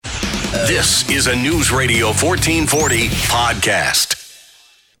This is a News Radio 1440 podcast.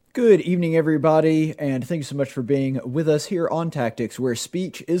 Good evening, everybody, and thank you so much for being with us here on Tactics, where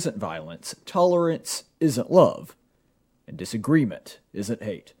speech isn't violence, tolerance isn't love, and disagreement isn't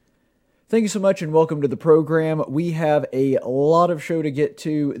hate. Thank you so much and welcome to the program. We have a lot of show to get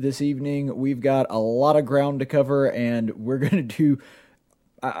to this evening. We've got a lot of ground to cover, and we're going to do,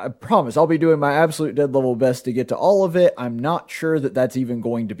 I promise, I'll be doing my absolute dead level best to get to all of it. I'm not sure that that's even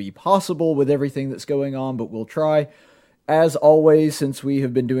going to be possible with everything that's going on, but we'll try. As always, since we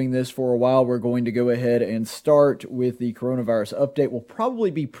have been doing this for a while, we're going to go ahead and start with the coronavirus update. We'll probably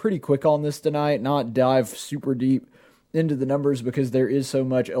be pretty quick on this tonight, not dive super deep into the numbers because there is so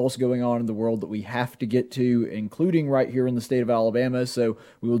much else going on in the world that we have to get to, including right here in the state of Alabama. So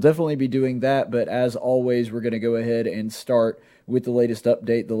we will definitely be doing that. But as always, we're going to go ahead and start with the latest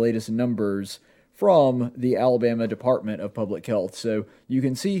update, the latest numbers from the Alabama Department of Public Health. So you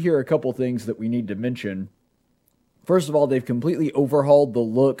can see here a couple things that we need to mention. First of all, they've completely overhauled the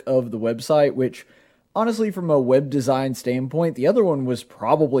look of the website, which honestly, from a web design standpoint, the other one was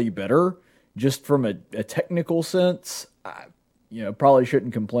probably better. Just from a technical sense, probably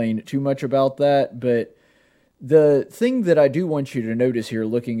shouldn't complain too much about that. But the thing that I do want you to notice here,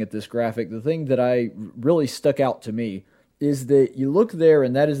 looking at this graphic, the thing that really stuck out to me is that you look there,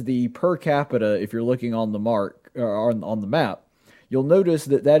 and that is the per capita. If you're looking on the on the map, you'll notice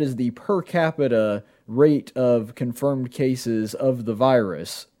that that is the per capita rate of confirmed cases of the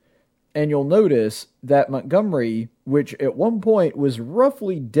virus. And you'll notice that Montgomery, which at one point was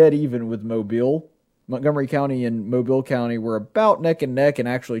roughly dead even with Mobile, Montgomery County and Mobile County were about neck and neck and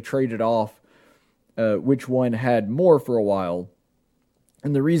actually traded off which one had more for a while.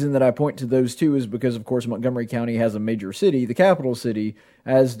 And the reason that I point to those two is because, of course, Montgomery County has a major city, the capital city,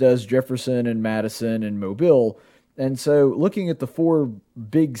 as does Jefferson and Madison and Mobile. And so looking at the four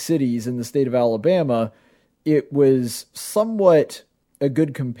big cities in the state of Alabama, it was somewhat a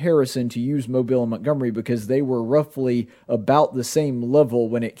good comparison to use Mobile and Montgomery because they were roughly about the same level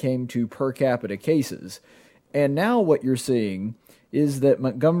when it came to per capita cases. And now what you're seeing is that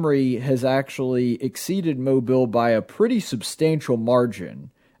Montgomery has actually exceeded Mobile by a pretty substantial margin.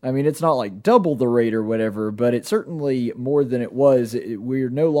 I mean, it's not like double the rate or whatever, but it's certainly more than it was.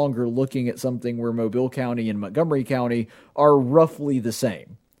 We're no longer looking at something where Mobile County and Montgomery County are roughly the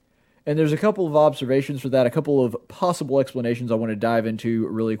same. And there's a couple of observations for that, a couple of possible explanations I want to dive into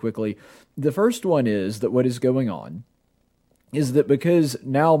really quickly. The first one is that what is going on is that because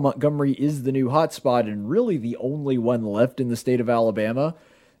now Montgomery is the new hotspot and really the only one left in the state of Alabama,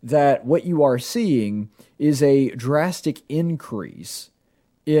 that what you are seeing is a drastic increase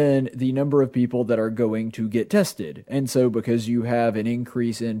in the number of people that are going to get tested. And so because you have an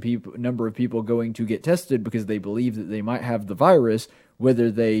increase in number of people going to get tested because they believe that they might have the virus,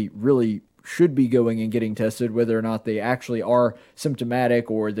 whether they really should be going and getting tested, whether or not they actually are symptomatic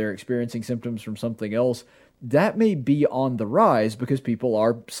or they're experiencing symptoms from something else, that may be on the rise because people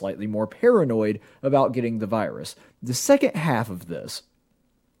are slightly more paranoid about getting the virus. The second half of this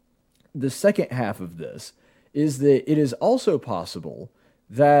is that it is also possible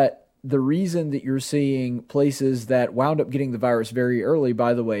that the reason that you're seeing places that wound up getting the virus very early,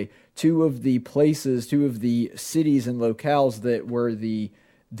 by the way, two of the cities and locales that were the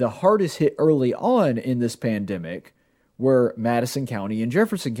hardest hit early on in this pandemic were Madison County and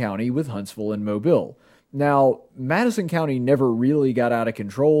Jefferson County with Huntsville and Mobile. Now, Madison County never really got out of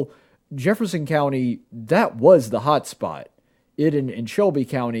control. Jefferson County, that was the hot spot. It and Shelby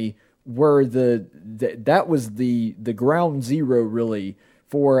County were that was the ground zero really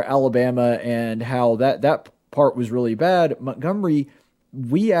for Alabama and how that part was really bad. Montgomery,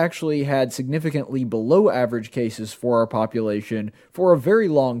 we actually had significantly below average cases for our population for a very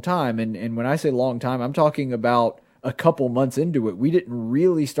long time. And when I say long time, I'm talking about a couple months into it. We didn't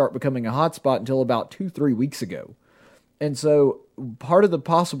really start becoming a hotspot until about 2-3 weeks ago. And so part of the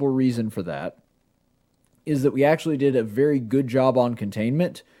possible reason for that is that we actually did a very good job on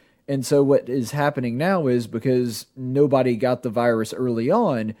containment. And so what is happening now is because nobody got the virus early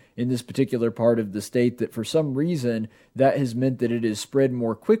on in this particular part of the state, that for some reason that has meant that it has spread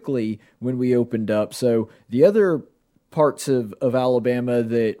more quickly when we opened up. So the other parts of Alabama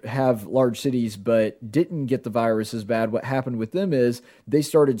that have large cities but didn't get the virus as bad, what happened with them is they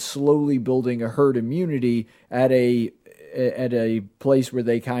started slowly building a herd immunity at a place where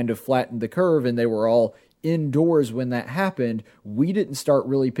they kind of flattened the curve and they were all indoors when that happened. We didn't start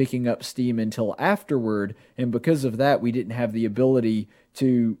really picking up steam until afterward, and because of that, we didn't have the ability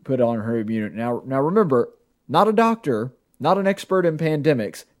to put on herd immunity. Now remember, not a doctor, not an expert in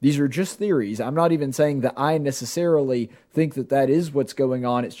pandemics. These are just theories. I'm not even saying that I necessarily think that that is what's going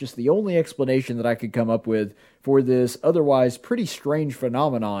on. It's just the only explanation that I could come up with for this otherwise pretty strange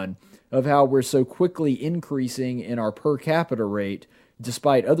phenomenon of how we're so quickly increasing in our per capita rate,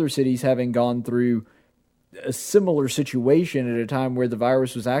 despite other cities having gone through a similar situation at a time where the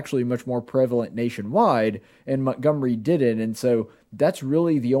virus was actually much more prevalent nationwide, and Montgomery didn't. And so that's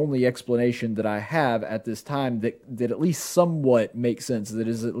really the only explanation that I have at this time that at least somewhat makes sense, that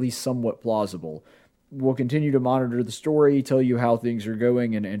is at least somewhat plausible. We'll continue to monitor the story, tell you how things are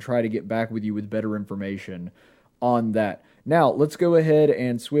going, and try to get back with you with better information on that. Now, let's go ahead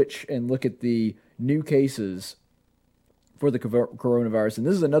and switch and look at the new cases for the coronavirus. And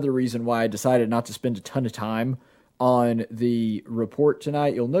this is another reason why I decided not to spend a ton of time on the report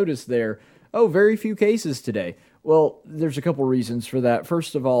tonight. You'll notice there, very few cases today. Well, there's a couple reasons for that.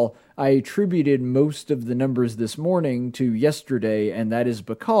 First of all, I attributed most of the numbers this morning to yesterday, and that is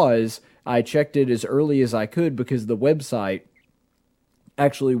because I checked it as early as I could because the website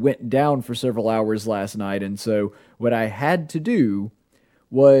actually went down for several hours last night. And so what I had to do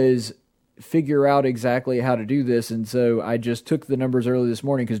was figure out exactly how to do this, and so I just took the numbers early this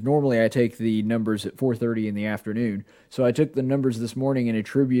morning, because normally I take the numbers at 4:30 in the afternoon. So I took the numbers this morning and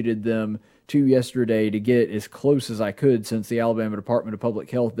attributed them to yesterday to get as close as I could, since the Alabama Department of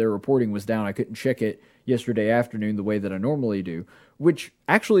Public Health, their reporting was down. I couldn't check it yesterday afternoon the way that I normally do, which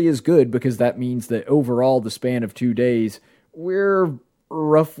actually is good, because that means that overall the span of 2 days, we're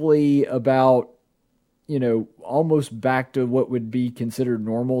roughly about almost back to what would be considered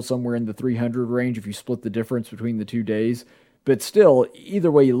normal, somewhere in the 300 range if you split the difference between the 2 days. But still, either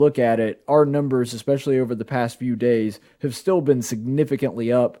way you look at it, our numbers, especially over the past few days, have still been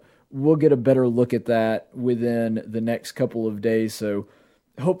significantly up. We'll get a better look at that within the next couple of days. So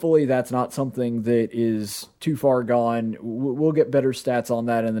hopefully that's not something that is too far gone. We'll get better stats on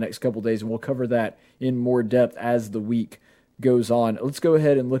that in the next couple of days, and we'll cover that in more depth as the week goes on. Let's go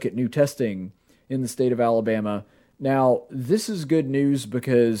ahead and look at new testing in the state of Alabama. Now, this is good news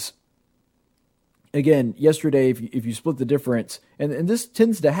because, again, yesterday, if you split the difference, and this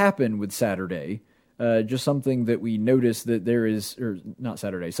tends to happen with Saturday, just something that we notice that there is, or not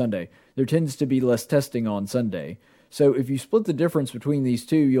Saturday, Sunday, there tends to be less testing on Sunday. So if you split the difference between these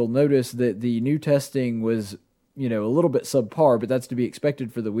two, you'll notice that the new testing was a little bit subpar, but that's to be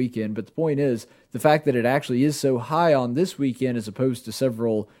expected for the weekend. But the point is, the fact that it actually is so high on this weekend as opposed to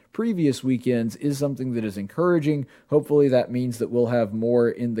several previous weekends is something that is encouraging. Hopefully that means that we'll have more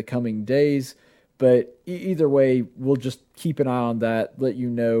in the coming days. But either way, we'll just keep an eye on that, let you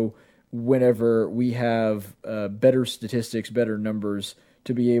know whenever we have better statistics, better numbers,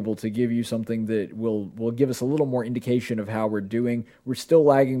 to be able to give you something that will give us a little more indication of how we're doing. We're still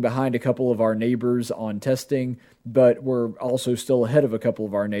lagging behind a couple of our neighbors on testing, but we're also still ahead of a couple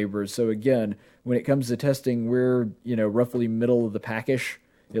of our neighbors. So again, when it comes to testing, we're, roughly middle of the packish,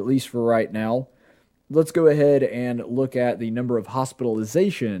 at least for right now. Let's go ahead and look at the number of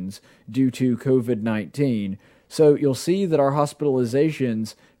hospitalizations due to COVID-19. So you'll see that our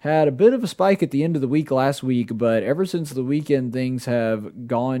hospitalizations had a bit of a spike at the end of the week last week, but ever since the weekend, things have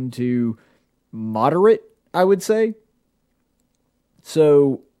gone to moderate, I would say.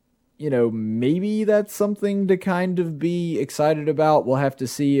 So, maybe that's something to kind of be excited about. We'll have to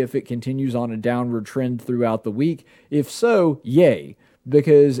see if it continues on a downward trend throughout the week. If so, yay.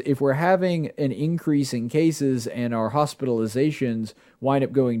 Because if we're having an increase in cases and our hospitalizations wind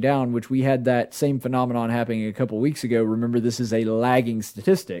up going down, which we had that same phenomenon happening a couple weeks ago, remember this is a lagging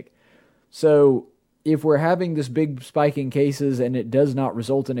statistic. So if we're having this big spike in cases and it does not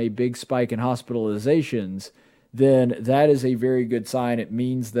result in a big spike in hospitalizations, then that is a very good sign. It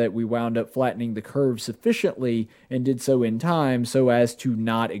means that we wound up flattening the curve sufficiently and did so in time so as to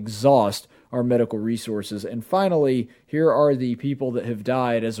not exhaust our medical resources. And finally, here are the people that have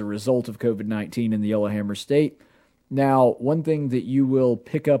died as a result of COVID-19 in the Yellowhammer State. Now, one thing that you will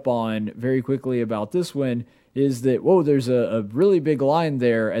pick up on very quickly about this one is that, there's a really big line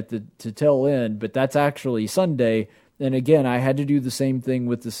there at the tail end, but that's actually Sunday. And again, I had to do the same thing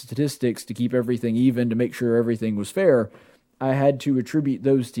with the statistics to keep everything even, to make sure everything was fair. I had to attribute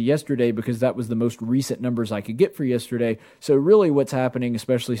those to yesterday because that was the most recent numbers I could get for yesterday. So really what's happening,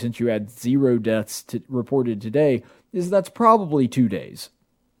 especially since you had 0 deaths reported today, is that's probably 2 days.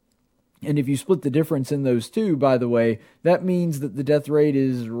 And if you split the difference in those two, by the way, that means that the death rate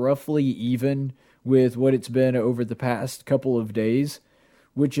is roughly even with what it's been over the past couple of days,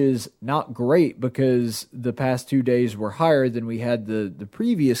 which is not great because the past 2 days were higher than we had the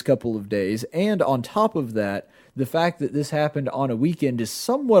previous couple of days. And on top of that, the fact that this happened on a weekend is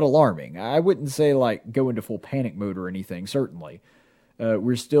somewhat alarming. I wouldn't say like go into full panic mode or anything, certainly.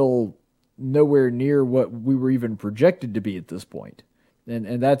 We're still nowhere near what we were even projected to be at this point.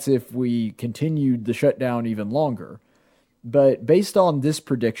 And that's if we continued the shutdown even longer. But based on this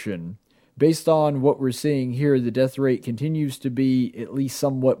prediction, based on what we're seeing here, the death rate continues to be at least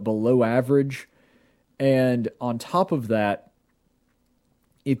somewhat below average. And on top of that,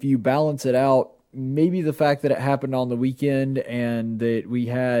 if you balance it out, maybe the fact that it happened on the weekend and that we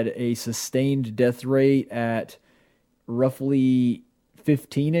had a sustained death rate at roughly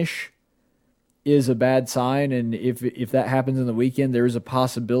 15-ish is a bad sign. And if that happens in the weekend, there is a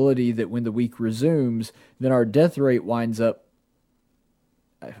possibility that when the week resumes, then our death rate winds up,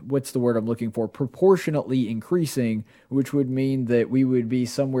 what's the word I'm looking for, proportionately increasing, which would mean that we would be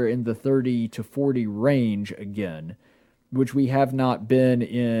somewhere in the 30 to 40 range again, which we have not been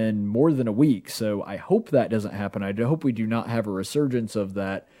in more than a week. So I hope that doesn't happen. I hope we do not have a resurgence of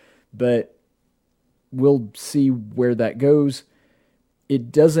that, but we'll see where that goes. It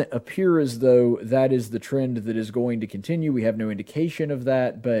doesn't appear as though that is the trend that is going to continue. We have no indication of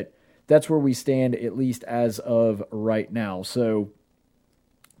that, but that's where we stand, at least as of right now. So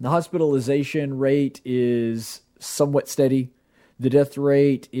the hospitalization rate is somewhat steady. The death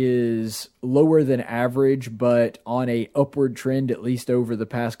rate is lower than average, but on a upward trend, at least over the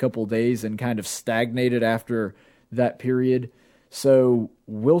past couple days, and kind of stagnated after that period. So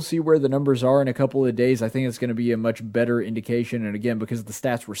we'll see where the numbers are in a couple of days. I think it's going to be a much better indication. And again, because the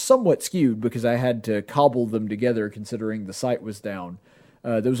stats were somewhat skewed, because I had to cobble them together considering the site was down.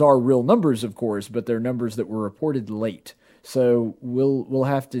 Those are real numbers, of course, but they're numbers that were reported late. So we'll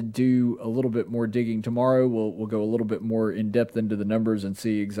have to do a little bit more digging tomorrow. We'll go a little bit more in depth into the numbers and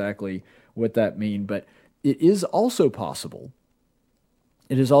see exactly what that means. But it is also possible.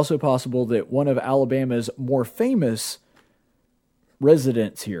 It is also possible that one of Alabama's more famous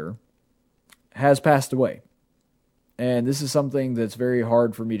residents here has passed away. And this is something that's very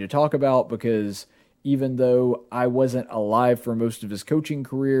hard for me to talk about because even though I wasn't alive for most of his coaching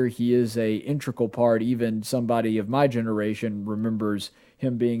career, he is an integral part. Even somebody of my generation remembers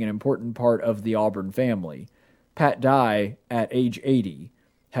him being an important part of the Auburn family. Pat Dye, at age 80,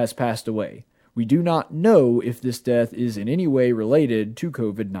 has passed away. We do not know if this death is in any way related to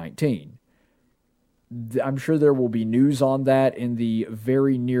COVID-19. I'm sure there will be news on that in the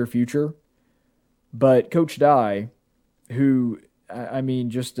very near future. But Coach Dye, who, I mean,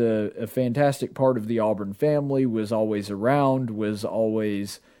 just a fantastic part of the Auburn family, was always around, was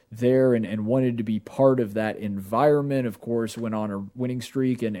always there, and wanted to be part of that environment, of course, went on a winning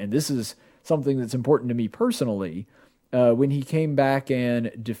streak. And this is something that's important to me personally. When he came back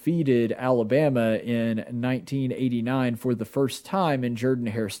and defeated Alabama in 1989 for the first time in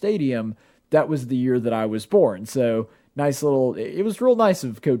Jordan-Hare Stadium, that was the year that I was born. So it was real nice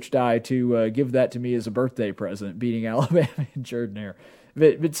of Coach Dye to give that to me as a birthday present, beating Alabama in Jordan-Hare.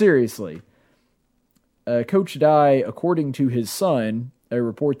 But seriously, Coach Dye, according to his son, a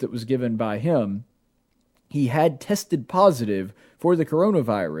report that was given by him, he had tested positive for the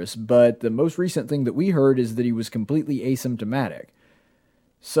coronavirus, but the most recent thing that we heard is that he was completely asymptomatic.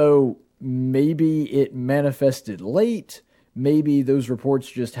 So maybe it manifested late. Maybe those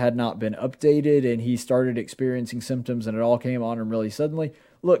reports just had not been updated and he started experiencing symptoms and it all came on him really suddenly.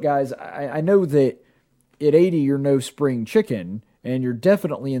 Look, guys, I know that at 80 you're no spring chicken and you're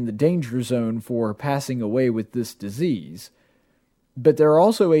definitely in the danger zone for passing away with this disease. But there are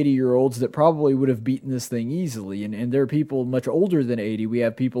also 80-year-olds that probably would have beaten this thing easily. And there are people much older than 80. We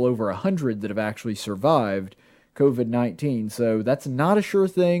have people over 100 that have actually survived COVID-19. So that's not a sure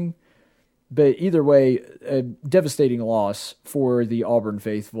thing. But either way, a devastating loss for the Auburn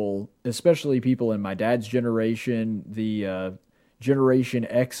faithful, especially people in my dad's generation, the Generation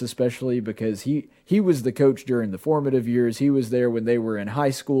X especially, because he was the coach during the formative years. He was there when they were in high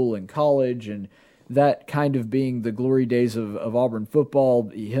school and college, and that kind of being the glory days of Auburn football,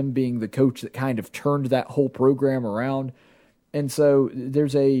 him being the coach that kind of turned that whole program around. And so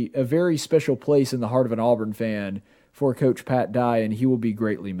there's a very special place in the heart of an Auburn fan for Coach Pat Dye, and he will be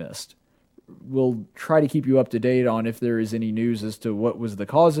greatly missed. We'll try to keep you up to date on if there is any news as to what was the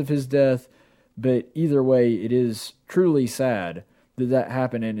cause of his death, but either way, it is truly sad that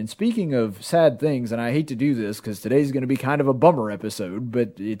happened. And speaking of sad things, and I hate to do this because today's going to be kind of a bummer episode,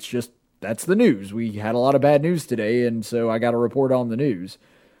 but it's just, that's the news. We had a lot of bad news today, and so I got to report on the news.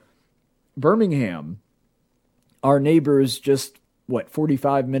 Birmingham, our neighbors just,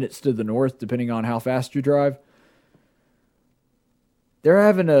 45 minutes to the north, depending on how fast you drive. they're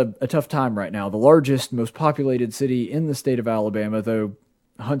having a tough time right now. The largest, most populated city in the state of Alabama, though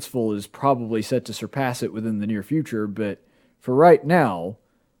Huntsville is probably set to surpass it within the near future, but for right now,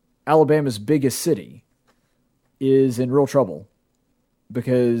 Alabama's biggest city is in real trouble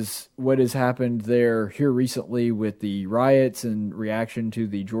because what has happened there here recently with the riots and reaction to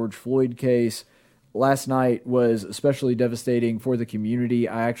the George Floyd case last night was especially devastating for the community.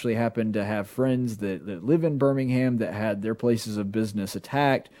 I actually happened to have friends that live in Birmingham that had their places of business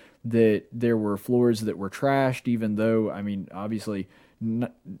attacked, that there were floors that were trashed, even though, I mean, obviously,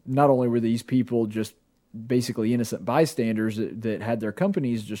 not only were these people just basically innocent bystanders that had their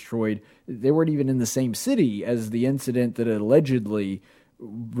companies destroyed, they weren't even in the same city as the incident that allegedly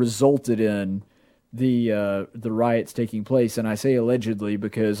resulted in the riots taking place. And I say allegedly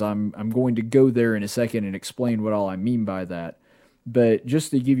because I'm going to go there in a second and explain what all I mean by that. But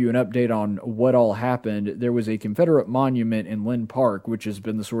just to give you an update on what all happened, there was a Confederate monument in Lynn Park, which has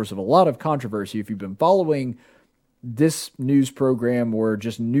been the source of a lot of controversy. If you've been following this news program or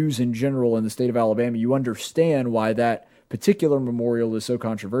just news in general in the state of Alabama, you understand why that particular memorial is so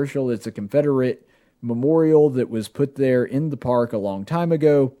controversial. It's a Confederate memorial that was put there in the park a long time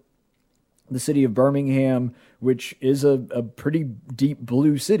ago. The city of Birmingham, which is a pretty deep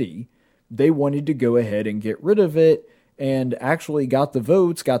blue city, they wanted to go ahead and get rid of it and actually got the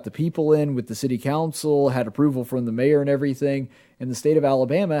votes, got the people in with the city council, had approval from the mayor and everything. And the state of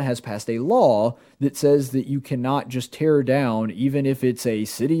Alabama has passed a law that says that you cannot just tear down, even if it's a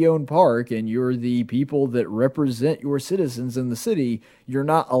city-owned park and you're the people that represent your citizens in the city, you're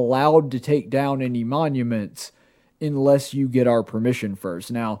not allowed to take down any monuments unless you get our permission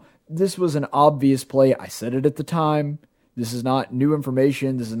first. Now, this was an obvious play. I said it at the time. This is not new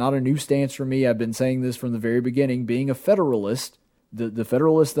information. This is not a new stance for me. I've been saying this from the very beginning. Being a Federalist, the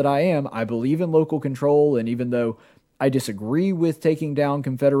Federalist that I am, I believe in local control. And even though I disagree with taking down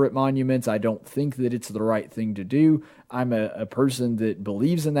Confederate monuments, I don't think that it's the right thing to do. I'm a person that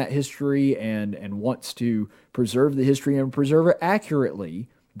believes in that history and wants to preserve the history and preserve it accurately.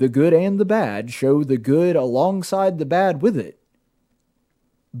 The good and the bad, show the good alongside the bad with it.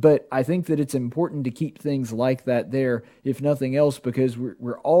 But I think that it's important to keep things like that there, if nothing else, because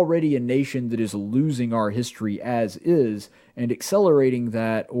we're already a nation that is losing our history as is, and accelerating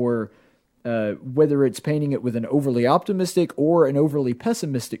that, or whether it's painting it with an overly optimistic or an overly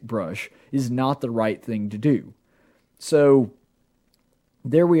pessimistic brush, is not the right thing to do. So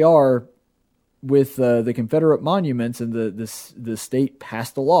there we are with the Confederate monuments, and the state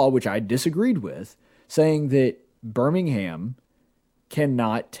passed a law, which I disagreed with, saying that Birmingham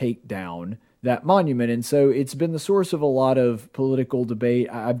cannot take down that monument. And so it's been the source of a lot of political debate.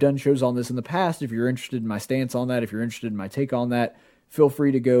 I've done shows on this in the past. If you're interested in my stance on that, if you're interested in my take on that, feel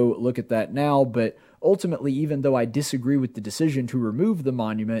free to go look at that now. But ultimately, even though I disagree with the decision to remove the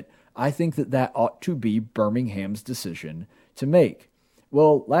monument, I think that ought to be Birmingham's decision to make.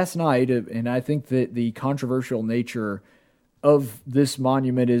 Well, last night, and I think that the controversial nature of this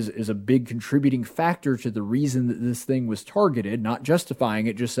monument is a big contributing factor to the reason that this thing was targeted, not justifying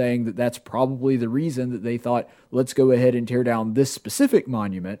it, just saying that that's probably the reason that they thought, let's go ahead and tear down this specific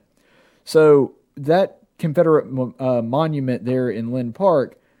monument. So that Confederate monument there in Lynn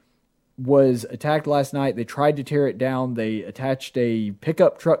Park was attacked last night. They tried to tear it down. They attached a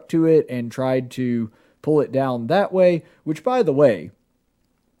pickup truck to it and tried to pull it down that way, which, by the way,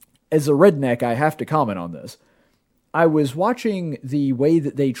 as a redneck, I have to comment on this. I was watching the way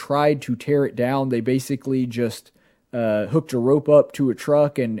that they tried to tear it down. They basically just hooked a rope up to a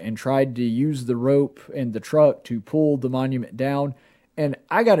truck and tried to use the rope and the truck to pull the monument down. And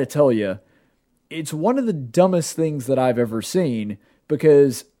I got to tell you, it's one of the dumbest things that I've ever seen,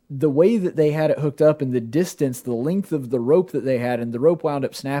 because the way that they had it hooked up and the distance, the length of the rope that they had, and the rope wound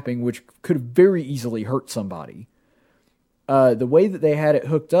up snapping, which could have very easily hurt somebody. The way that they had it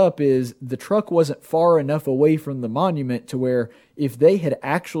hooked up is the truck wasn't far enough away from the monument to where if they had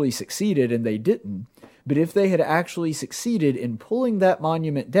actually succeeded, and they didn't, but if they had actually succeeded in pulling that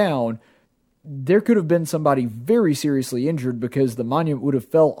monument down, there could have been somebody very seriously injured because the monument would have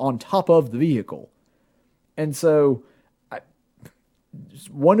fell on top of the vehicle. And so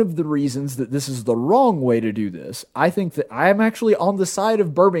one of the reasons that this is the wrong way to do this, I think that I am actually on the side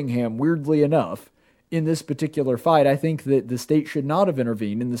of Birmingham, weirdly enough, in this particular fight. I think that the state should not have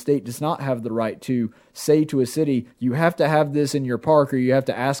intervened, and the state does not have the right to say to a city, you have to have this in your park, or you have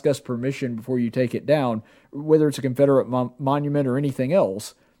to ask us permission before you take it down, whether it's a Confederate monument or anything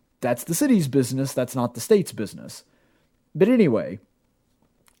else. That's the city's business. That's not the state's business. But anyway,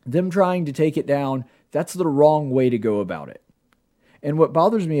 them trying to take it down, that's the wrong way to go about it. And what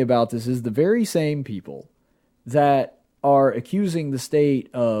bothers me about this is the very same people that are accusing the state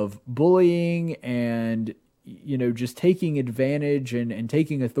of bullying and, just taking advantage and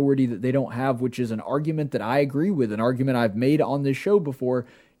taking authority that they don't have, which is an argument that I agree with, an argument I've made on this show before.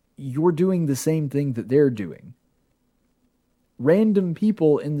 You're doing the same thing that they're doing. Random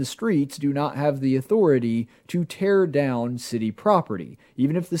people in the streets do not have the authority to tear down city property.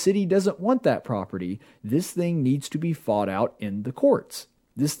 Even if the city doesn't want that property, this thing needs to be fought out in the courts.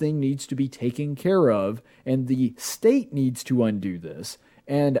 This thing needs to be taken care of, and the state needs to undo this.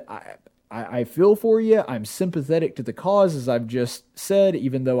 And I feel for you. I'm sympathetic to the cause, as I've just said,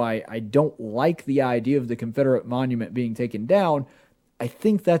 even though I don't like the idea of the Confederate monument being taken down. I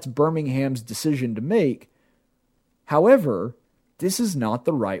think that's Birmingham's decision to make. However, this is not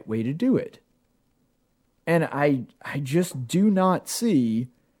the right way to do it. And I just do not see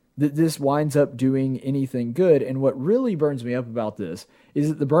that this winds up doing anything good. And what really burns me up about this is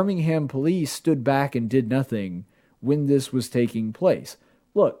that the Birmingham police stood back and did nothing when this was taking place.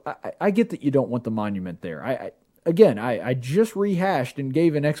 Look, I get that you don't want the monument there. I just rehashed and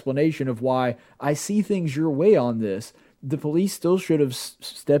gave an explanation of why I see things your way on this. The police still should have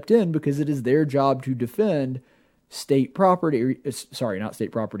stepped in because it is their job to defend city property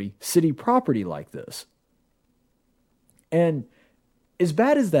like this. And as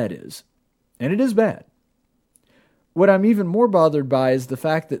bad as that is, and it is bad, what I'm even more bothered by is the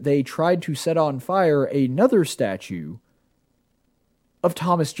fact that they tried to set on fire another statue of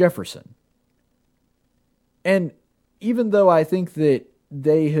Thomas Jefferson. And even though I think that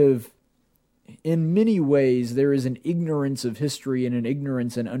they have, in many ways, there is an ignorance of history and an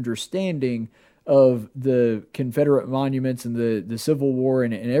ignorance and understanding of the Confederate monuments and the Civil War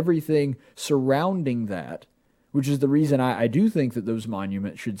and everything surrounding that, which is the reason I do think that those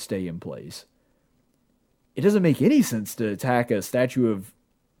monuments should stay in place. It doesn't make any sense to attack a statue of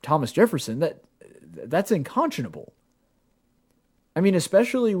Thomas Jefferson. That's unconscionable. I mean,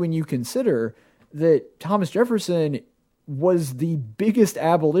 especially when you consider that Thomas Jefferson was the biggest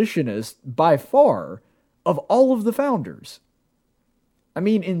abolitionist by far of all of the founders. I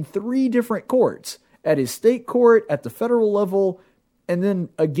mean, in 3 different courts, at his state court, at the federal level, and then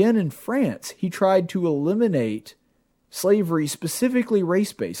again in France, he tried to eliminate slavery, specifically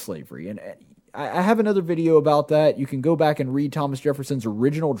race-based slavery. And I have another video about that. You can go back and read Thomas Jefferson's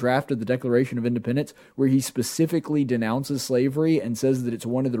original draft of the Declaration of Independence, where he specifically denounces slavery and says that it's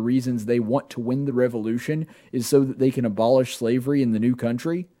one of the reasons they want to win the revolution is so that they can abolish slavery in the new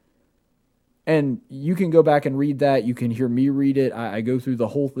country. And you can go back and read that. You can hear me read it. I go through the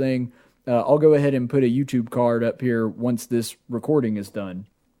whole thing. I'll go ahead and put a YouTube card up here once this recording is done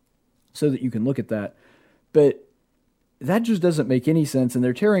so that you can look at that. But that just doesn't make any sense, and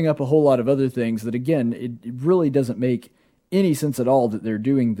they're tearing up a whole lot of other things that, again, it really doesn't make any sense at all that they're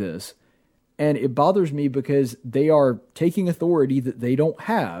doing this. And it bothers me because they are taking authority that they don't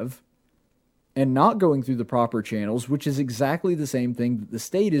have and not going through the proper channels, which is exactly the same thing that the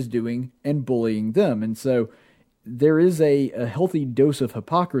state is doing and bullying them. And so there is a healthy dose of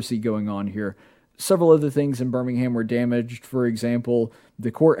hypocrisy going on here. Several other things in Birmingham were damaged. For example,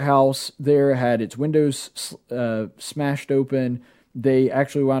 the courthouse there had its windows smashed open. They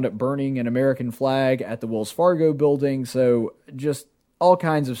actually wound up burning an American flag at the Wells Fargo building. So just all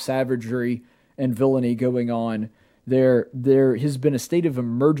kinds of savagery and villainy going on. There has been a state of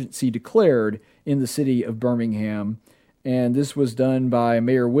emergency declared in the city of Birmingham, and this was done by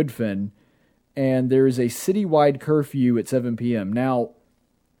Mayor Woodfin. And there is a citywide curfew at 7 p.m. Now,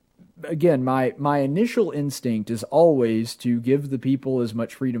 again, my initial instinct is always to give the people as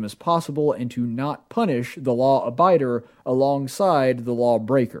much freedom as possible and to not punish the law abider alongside the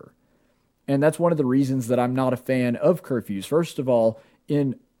lawbreaker. And that's one of the reasons that I'm not a fan of curfews. First of all,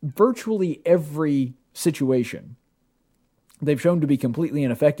 in virtually every situation, they've shown to be completely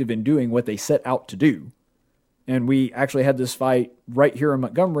ineffective in doing what they set out to do. And we actually had this fight right here in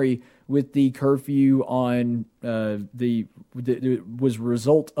Montgomery with the curfew on was a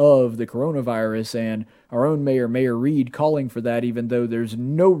result of the coronavirus and our own Mayor Reed, calling for that, even though there's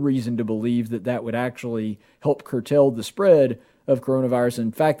no reason to believe that that would actually help curtail the spread of coronavirus.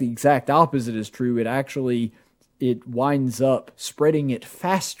 In fact, the exact opposite is true. It winds up spreading it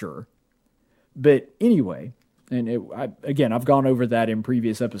faster. But anyway, and I've gone over that in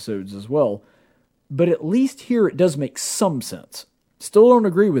previous episodes as well. But at least here it does make some sense. Still don't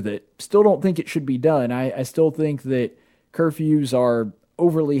agree with it. Still don't think it should be done. I still think that curfews are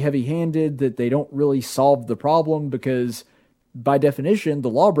overly heavy-handed, that they don't really solve the problem because, by definition, the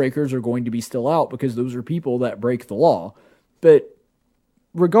lawbreakers are going to be still out because those are people that break the law. But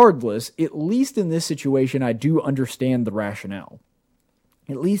regardless, at least in this situation, I do understand the rationale.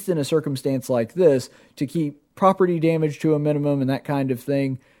 At least in a circumstance like this, to keep property damage to a minimum and that kind of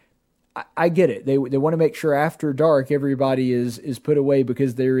thing. I get it. They want to make sure after dark everybody is put away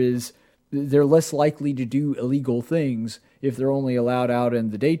because they're less likely to do illegal things if they're only allowed out in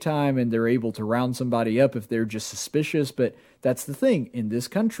the daytime, and they're able to round somebody up if they're just suspicious. But that's the thing in this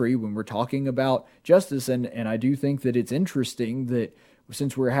country when we're talking about justice, and I do think that it's interesting that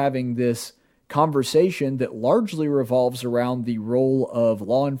since we're having this conversation that largely revolves around the role of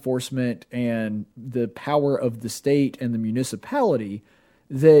law enforcement and the power of the state and the municipality,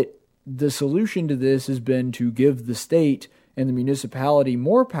 that the solution to this has been to give the state and the municipality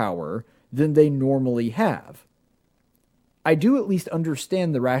more power than they normally have. I do at least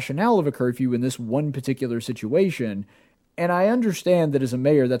understand the rationale of a curfew in this one particular situation, and I understand that as a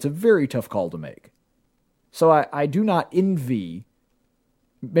mayor, that's a very tough call to make. So I do not envy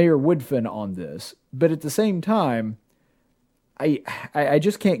Mayor Woodfin on this, but at the same time, I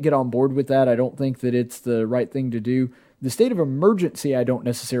just can't get on board with that. I don't think that it's the right thing to do. The state of emergency I don't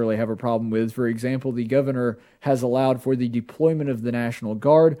necessarily have a problem with. For example, the governor has allowed for the deployment of the National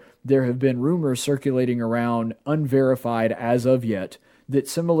Guard. There have been rumors circulating around, unverified as of yet, that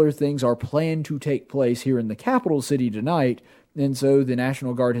similar things are planned to take place here in the capital city tonight, and so the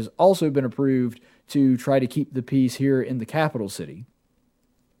National Guard has also been approved to try to keep the peace here in the capital city.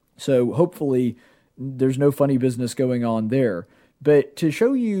 So hopefully there's no funny business going on there. But to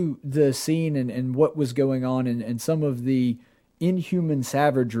show you the scene and what was going on and some of the inhuman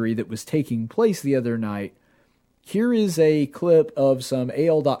savagery that was taking place the other night, here is a clip of some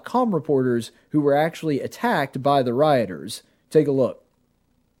AL.com reporters who were actually attacked by the rioters. Take a look.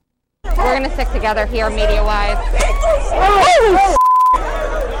 We're going to stick together here media-wise.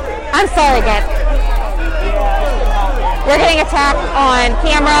 I'm sorry, guys. We're getting attacked on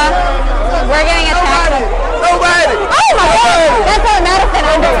camera. We're getting attacked. Nobody! Oh my God! That's our Madison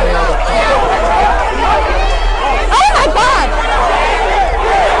underwear. Oh my God!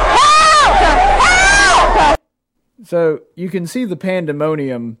 Help! Help! So you can see the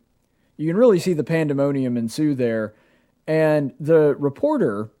pandemonium. You can really see the pandemonium ensue there. And the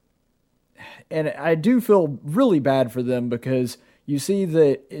reporter, and I do feel really bad for them because you see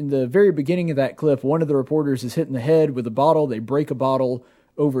that in the very beginning of that clip, one of the reporters is hit in the head with a bottle. They break a bottle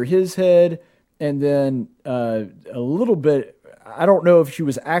over his head. And then a little bit, I don't know if she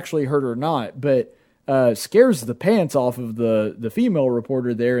was actually hurt or not, but scares the pants off of the female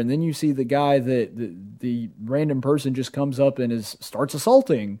reporter there. And then you see the guy that the random person just comes up and starts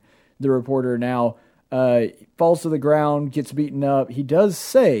assaulting the reporter. Now, falls to the ground, gets beaten up. He does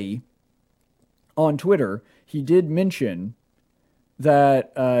say on Twitter, he did mention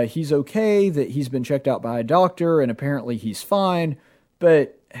that he's okay, that he's been checked out by a doctor, and apparently he's fine.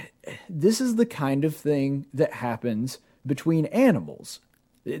 But this is the kind of thing that happens between animals.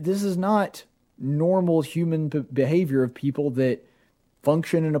 This is not normal human behavior of people that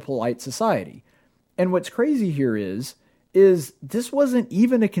function in a polite society. And what's crazy here is this wasn't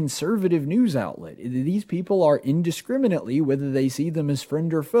even a conservative news outlet. These people are indiscriminately, whether they see them as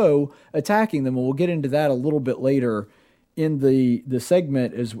friend or foe, attacking them. And we'll get into that a little bit later in the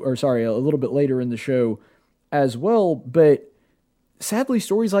segment, a little bit later in the show as well. But sadly,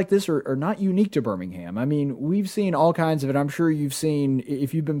 stories like this are not unique to Birmingham. I mean, we've seen all kinds of it. I'm sure you've seen,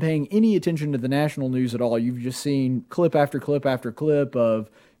 if you've been paying any attention to the national news at all, you've just seen clip after clip after clip of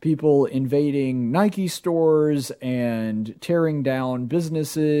people invading Nike stores and tearing down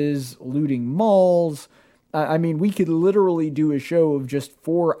businesses, looting malls. I mean, we could literally do a show of just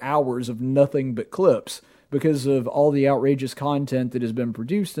 4 hours of nothing but clips because of all the outrageous content that has been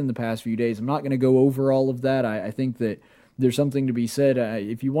produced in the past few days. I'm not going to go over all of that. I think that there's something to be said.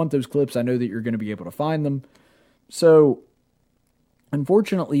 If you want those clips, I know that you're going to be able to find them. So,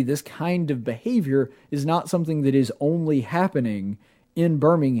 unfortunately, this kind of behavior is not something that is only happening in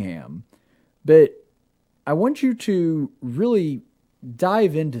Birmingham. But I want you to really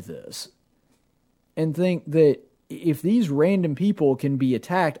dive into this and think that if these random people can be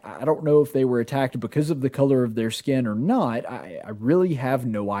attacked, I don't know if they were attacked because of the color of their skin or not. I really have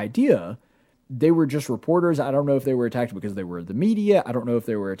no idea. They were just reporters. I don't know if they were attacked because they were the media. I don't know if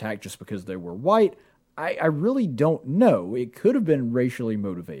they were attacked just because they were white. I really don't know. It could have been racially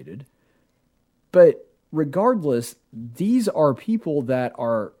motivated. But regardless, these are people that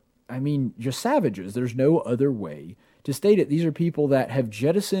are, just savages. There's no other way to state it. These are people that have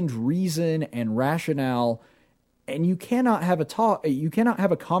jettisoned reason and rationale, and you cannot have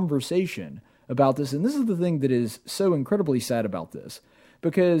a conversation about this. And this is the thing that is so incredibly sad about this,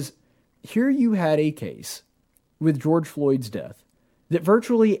 because here you had a case with George Floyd's death that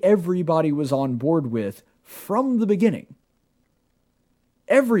virtually everybody was on board with from the beginning.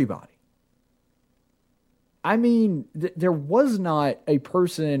 Everybody. I mean, there was not a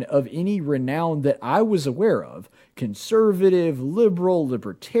person of any renown that I was aware of, conservative, liberal,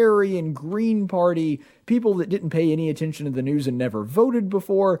 libertarian, Green Party, people that didn't pay any attention to the news and never voted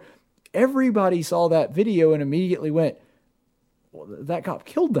before. Everybody saw that video and immediately went, well, that cop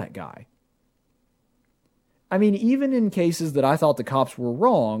killed that guy. I mean, even in cases that I thought the cops were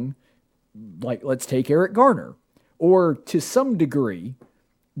wrong, like let's take Eric Garner, or to some degree,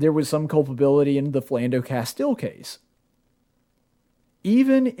 there was some culpability in the Philando Castile case.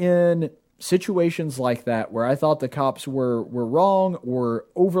 Even in situations like that where I thought the cops were wrong or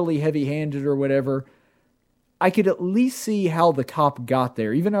overly heavy-handed or whatever, I could at least see how the cop got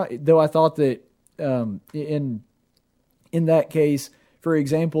there, even though I thought that in that case, for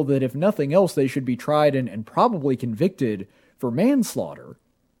example, that if nothing else, they should be tried and probably convicted for manslaughter.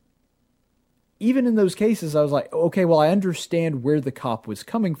 Even in those cases, I was like, okay, well, I understand where the cop was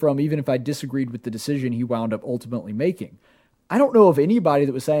coming from, even if I disagreed with the decision he wound up ultimately making. I don't know of anybody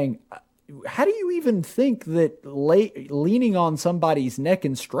that was saying, how do you even think that leaning on somebody's neck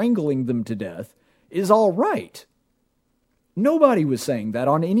and strangling them to death is all right? Nobody was saying that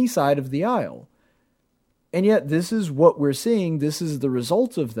on any side of the aisle. And yet, this is what we're seeing. This is the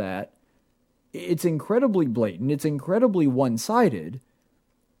result of that. It's incredibly blatant. It's incredibly one-sided.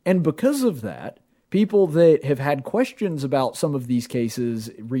 And because of that, people that have had questions about some of these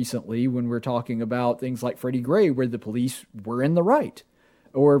cases recently, when we're talking about things like Freddie Gray, where the police were in the right,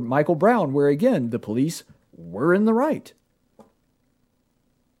 or Michael Brown, where again, the police were in the right.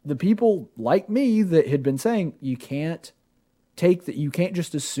 The people like me that had been saying, you can't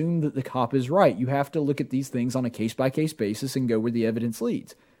just assume that the cop is right. You have to look at these things on a case-by-case basis and go where the evidence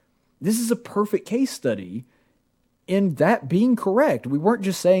leads. This is a perfect case study in that being correct. We weren't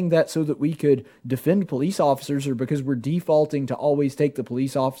just saying that so that we could defend police officers or because we're defaulting to always take the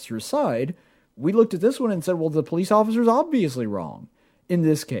police officer's side. We looked at this one and said, well, the police officer's obviously wrong in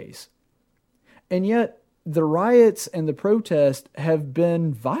this case. And yet, the riots and the protests have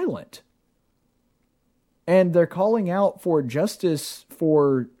been violent. And they're calling out for justice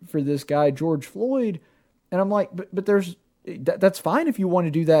for this guy, George Floyd. And I'm like, but that's fine if you want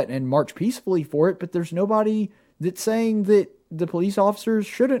to do that and march peacefully for it, but there's nobody that's saying that the police officers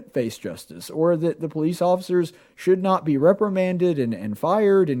shouldn't face justice or that the police officers should not be reprimanded and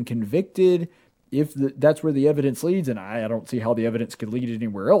fired and convicted if that's where the evidence leads. And I don't see how the evidence could lead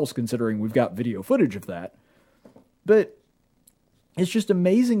anywhere else, considering we've got video footage of that. But it's just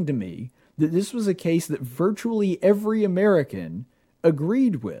amazing to me that this was a case that virtually every American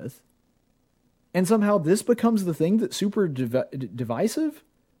agreed with, and somehow this becomes the thing that's super divisive.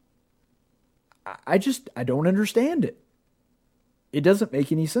 I don't understand it. It doesn't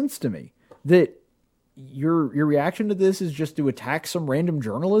make any sense to me that your reaction to this is just to attack some random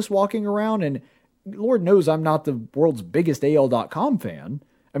journalist walking around. And Lord knows I'm not the world's biggest AL.com fan.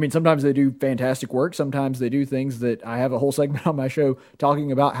 I mean, sometimes they do fantastic work. Sometimes they do things that I have a whole segment on my show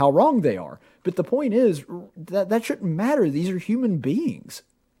talking about how wrong they are. But the point is that shouldn't matter. These are human beings.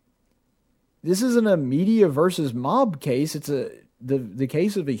 This isn't a media versus mob case. It's the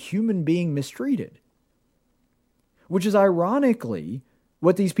case of a human being mistreated, which is ironically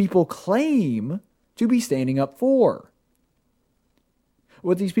what these people claim to be standing up for.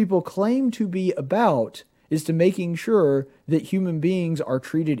 What these people claim to be about is to making sure that human beings are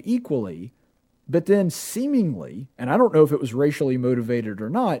treated equally, but then seemingly, and I don't know if it was racially motivated or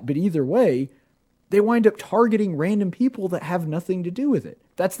not, but either way, they wind up targeting random people that have nothing to do with it.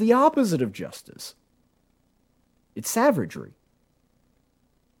 That's the opposite of justice. It's savagery.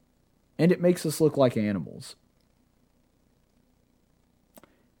 And it makes us look like animals.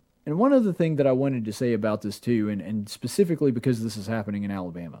 And one other thing that I wanted to say about this too, and specifically because this is happening in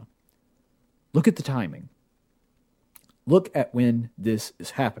Alabama, look at the timing. Look at when this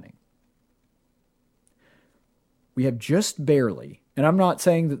is happening. We have just barely, and I'm not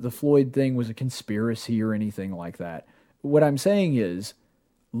saying that the Floyd thing was a conspiracy or anything like that. What I'm saying is,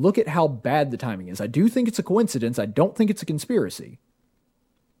 look at how bad the timing is. I do think it's a coincidence. I don't think it's a conspiracy.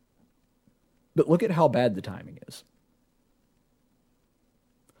 But look at how bad the timing is.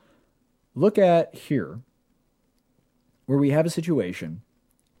 Look at here, where we have a situation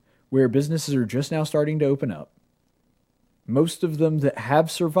where businesses are just now starting to open up. Most of them that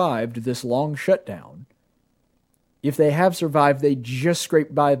have survived this long shutdown, if they have survived, they just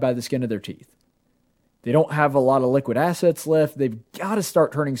scrape by the skin of their teeth. They don't have a lot of liquid assets left. They've got to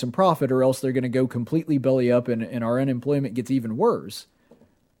start turning some profit or else they're going to go completely belly up and our unemployment gets even worse.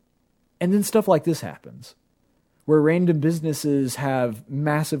 And then stuff like this happens, where random businesses have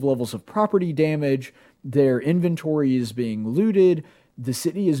massive levels of property damage, their inventory is being looted, The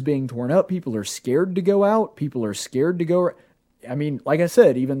city is being torn up. People are scared to go out. People are scared to go. I mean, like I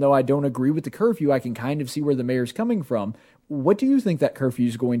said, even though I don't agree with the curfew, I can kind of see where the mayor's coming from. What do you think that curfew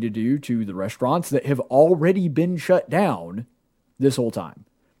is going to do to the restaurants that have already been shut down this whole time?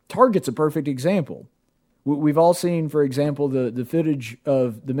 Target's a perfect example. We've all seen, for example, the footage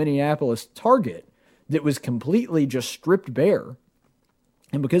of the Minneapolis Target that was completely just stripped bare.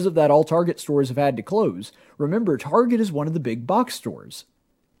 And because of that, all Target stores have had to close. Remember, Target is one of the big box stores.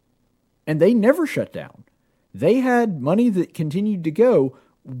 And they never shut down. They had money that continued to go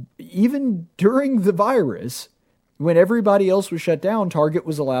even during the virus. When everybody else was shut down, Target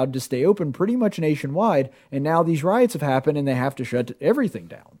was allowed to stay open pretty much nationwide. And now these riots have happened and they have to shut everything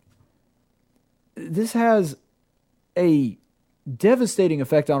down. This has a devastating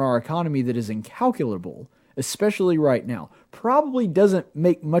effect on our economy that is incalculable, especially right now. Probably doesn't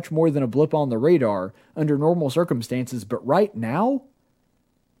make much more than a blip on the radar under normal circumstances, but right now,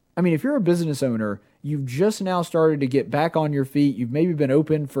 I mean, if you're a business owner, you've just now started to get back on your feet, you've maybe been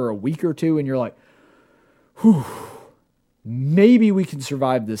open for a week or two, and you're like, whew, maybe we can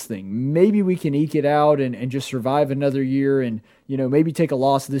survive this thing. Maybe we can eke it out and just survive another year and, maybe take a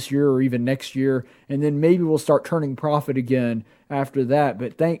loss this year or even next year. And then maybe we'll start turning profit again after that.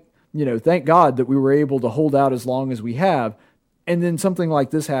 But thank God that we were able to hold out as long as we have. And then something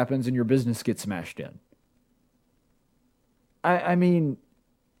like this happens and your business gets smashed in. I mean,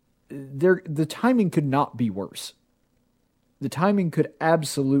 the timing could not be worse. The timing could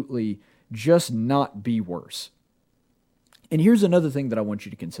absolutely just not be worse. And here's another thing that I want you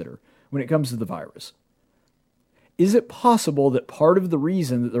to consider when it comes to the virus. Is it possible that part of the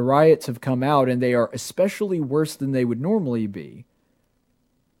reason that the riots have come out and they are especially worse than they would normally be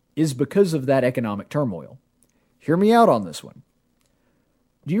is because of that economic turmoil? Hear me out on this one.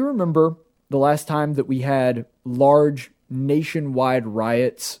 Do you remember the last time that we had large nationwide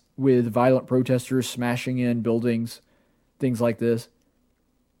riots with violent protesters smashing in buildings, things like this?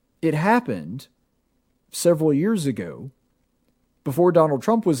 It happened several years ago before Donald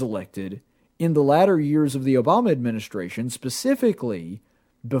Trump was elected, in the latter years of the Obama administration, specifically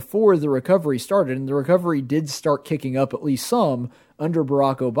before the recovery started. And the recovery did start kicking up at least some under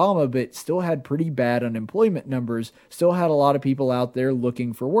Barack Obama, but still had pretty bad unemployment numbers, still had a lot of people out there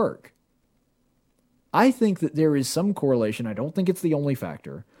looking for work. I think that there is some correlation. I don't think it's the only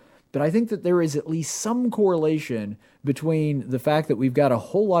factor, but I think that there is at least some correlation between the fact that we've got a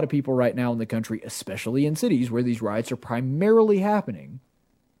whole lot of people right now in the country, especially in cities where these riots are primarily happening,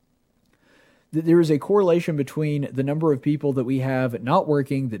 that there is a correlation between the number of people that we have not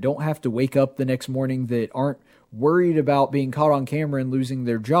working, that don't have to wake up the next morning, that aren't worried about being caught on camera and losing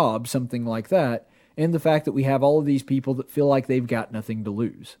their job, something like that, and the fact that we have all of these people that feel like they've got nothing to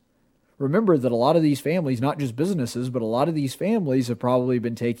lose. Remember that a lot of these families, not just businesses, but a lot of these families have probably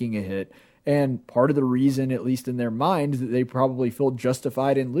been taking a hit, and part of the reason, at least in their mind, that they probably feel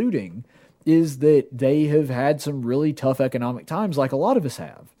justified in looting is that they have had some really tough economic times like a lot of us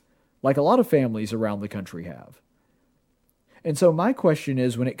have. Like a lot of families around the country have. And so my question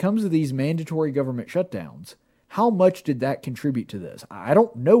is, when it comes to these mandatory government shutdowns, how much did that contribute to this? I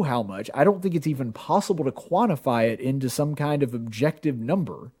don't know how much. I don't think it's even possible to quantify it into some kind of objective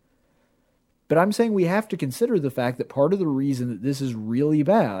number. But I'm saying we have to consider the fact that part of the reason that this is really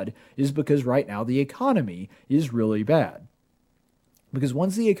bad is because right now the economy is really bad. Because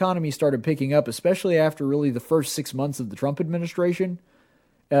once the economy started picking up, especially after really the first 6 months of the Trump administration,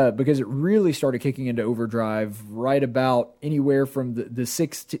 because it really started kicking into overdrive right about anywhere from the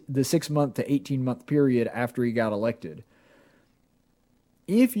 6 month to 18 month period after he got elected.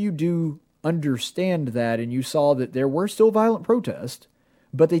 If you do understand that and you saw that there were still violent protests,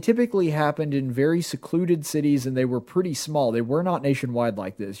 but they typically happened in very secluded cities and they were pretty small. They were not nationwide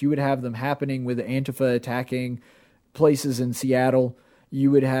like this. You would have them happening with Antifa attacking places in Seattle.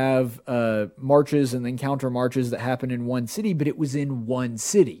 You would have marches and then counter marches that happened in one city, but it was in one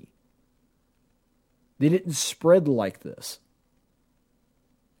city. They didn't spread like this.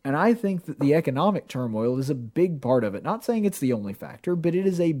 And I think that the economic turmoil is a big part of it. Not saying it's the only factor, but it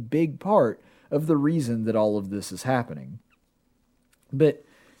is a big part of the reason that all of this is happening. But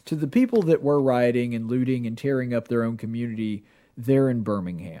to the people that were rioting and looting and tearing up their own community there in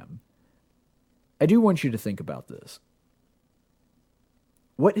Birmingham, I do want you to think about this.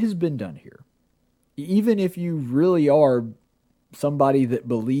 What has been done here? Even if you really are somebody that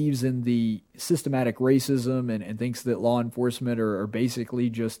believes in the systematic racism and thinks that law enforcement are basically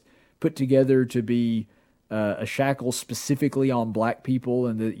just put together to be a shackle specifically on black people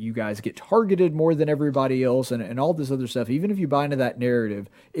and that you guys get targeted more than everybody else and all this other stuff, even if you buy into that narrative,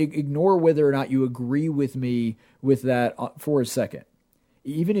 ignore whether or not you agree with me with that for a second.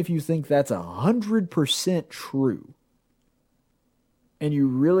 even if you think that's 100% true, and you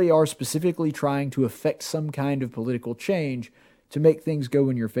really are specifically trying to affect some kind of political change to make things go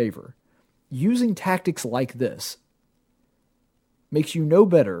in your favor, using tactics like this makes you no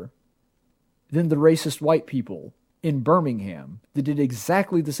better than the racist white people in Birmingham that did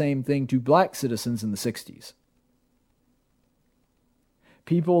exactly the same thing to black citizens in the 60s.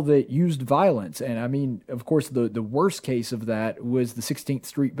 People that used violence, and I mean, of course, the worst case of that was the 16th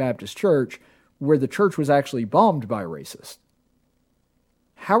Street Baptist Church, where the church was actually bombed by a racist.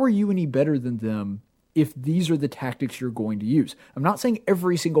 How are you any better than them if these are the tactics you're going to use? I'm not saying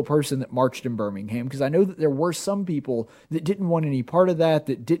every single person that marched in Birmingham, because I know that there were some people that didn't want any part of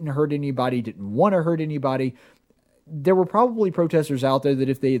that didn't hurt anybody, didn't want to hurt anybody. There were probably protesters out there that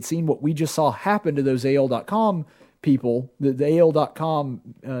if they had seen what we just saw happen to those AL.com people, the AL.com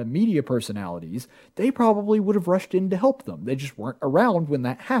media personalities, they probably would have rushed in to help them. They just weren't around when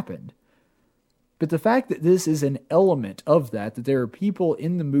that happened. But the fact that this is an element of that there are people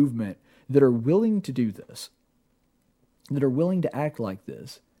in the movement that are willing to do this, that are willing to act like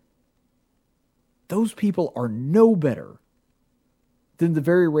this, those people are no better than the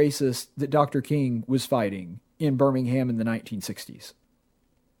very racist that Dr. King was fighting in Birmingham in the 1960s.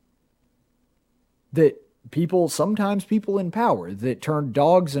 That sometimes people in power that turned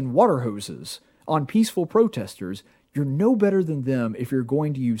dogs and water hoses on peaceful protesters, you're no better than them if you're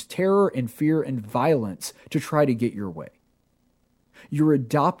going to use terror and fear and violence to try to get your way. You're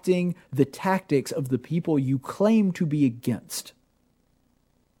adopting the tactics of the people you claim to be against.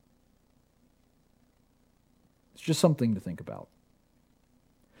 It's just something to think about.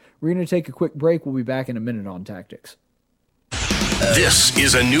 We're going to take a quick break. We'll be back in a minute on tactics. This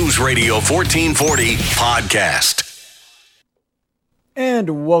is a News Radio 1440 podcast.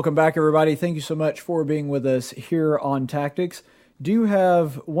 And welcome back, everybody. Thank you so much for being with us here on Tactics. Do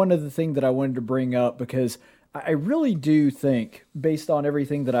have one other thing that I wanted to bring up, because I really do think, based on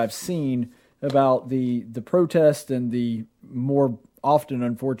everything that I've seen about the protest and the more often,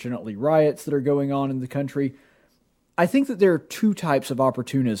 unfortunately, riots that are going on in the country, I think that there are two types of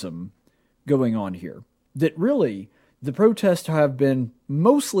opportunism going on here. That really, the protests have been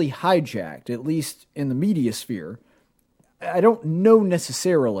mostly hijacked, at least in the media sphere. I don't know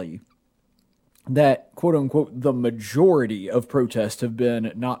necessarily that, quote-unquote, the majority of protests have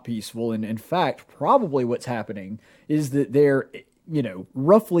been not peaceful. And in fact, probably what's happening is that they're,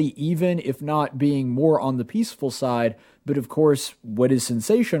 roughly even, if not being more on the peaceful side. But of course, what is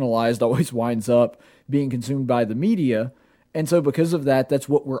sensationalized always winds up being consumed by the media. And so because of that, that's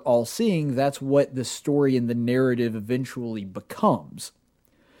what we're all seeing. That's what the story and the narrative eventually becomes.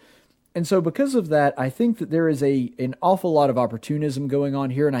 And so because of that, I think that there is an awful lot of opportunism going on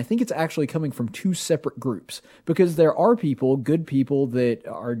here, and I think it's actually coming from two separate groups, because there are people, good people, that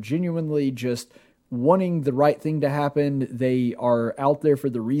are genuinely just wanting the right thing to happen. They are out there for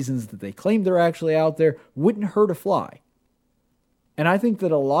the reasons that they claim they're actually out there, wouldn't hurt a fly. And I think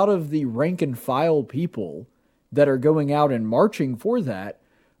that a lot of the rank and file people that are going out and marching for that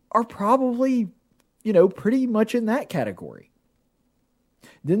are probably, pretty much in that category.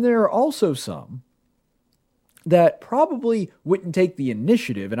 Then there are also some that probably wouldn't take the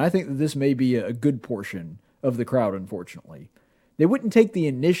initiative, and I think that this may be a good portion of the crowd, unfortunately. They wouldn't take the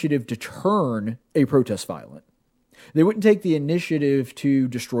initiative to turn a protest violent. They wouldn't take the initiative to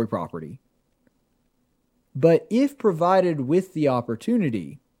destroy property. But if provided with the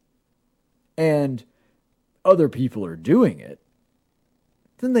opportunity, and other people are doing it,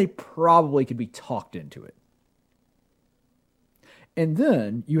 then they probably could be talked into it. And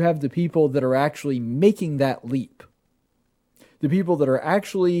then you have the people that are actually making that leap. The people that are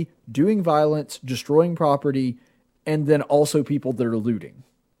actually doing violence, destroying property, and then also people that are looting.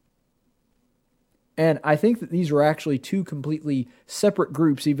 And I think that these are actually two completely separate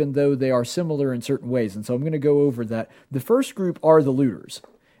groups, even though they are similar in certain ways. And so I'm going to go over that. The first group are the looters.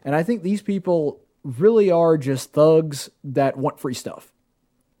 And I think these people really are just thugs that want free stuff.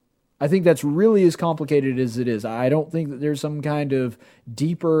 I think that's really as complicated as it is. I don't think that there's some kind of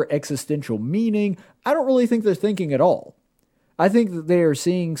deeper existential meaning. I don't really think they're thinking at all. I think that they are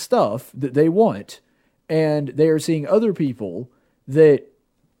seeing stuff that they want, and they are seeing other people that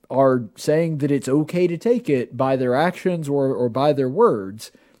are saying that it's okay to take it by their actions or by their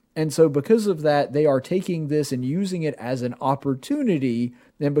words. And so because of that, they are taking this and using it as an opportunity.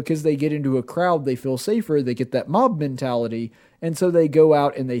 And because they get into a crowd, they feel safer. They get that mob mentality. And so they go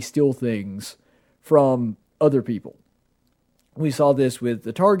out and they steal things from other people. We saw this with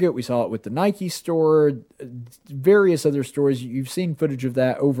the Target. We saw it with the Nike store, various other stores. You've seen footage of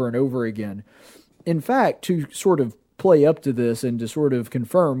that over and over again. In fact, to sort of play up to this and to sort of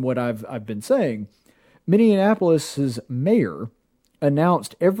confirm what I've been saying, Minneapolis's mayor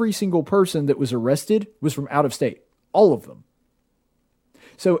announced every single person that was arrested was from out of state. All of them.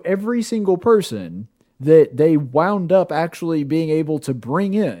 So every single person that they wound up actually being able to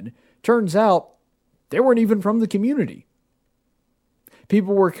bring in, turns out they weren't even from the community.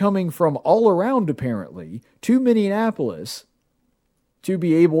 People were coming from all around, apparently, to Minneapolis to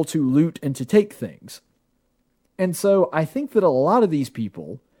be able to loot and to take things. And so I think that a lot of these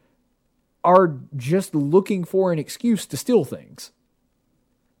people are just looking for an excuse to steal things.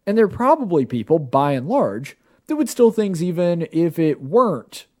 And they're probably people, by and large, that would steal things even if it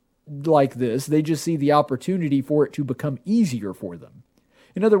weren't like this. They just see the opportunity for it to become easier for them.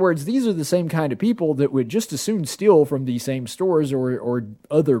 In other words, these are the same kind of people that would just as soon steal from these same stores or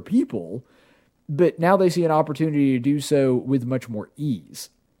other people, but now they see an opportunity to do so with much more ease.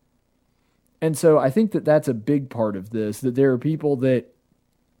 And so I think that that's a big part of this, that there are people that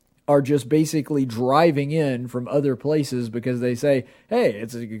are just basically driving in from other places because they say, hey,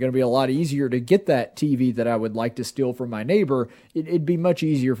 it's going to be a lot easier to get that TV that I would like to steal from my neighbor. It'd be much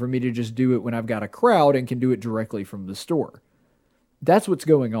easier for me to just do it when I've got a crowd and can do it directly from the store. That's what's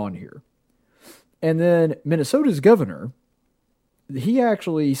going on here. And then Minnesota's governor, he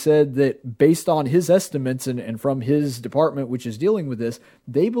actually said that based on his estimates and from his department, which is dealing with this,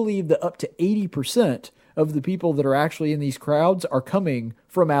 they believe that up to 80% of the people that are actually in these crowds are coming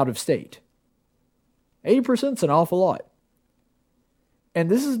from out of state. 80% is an awful lot. And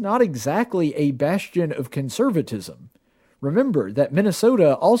this is not exactly a bastion of conservatism. Remember that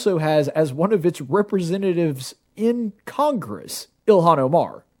Minnesota also has as one of its representatives in Congress, Ilhan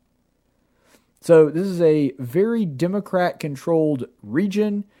Omar. So this is a very Democrat-controlled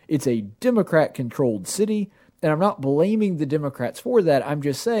region. It's a Democrat-controlled city. And I'm not blaming the Democrats for that. I'm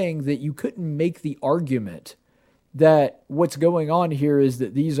just saying that you couldn't make the argument that what's going on here is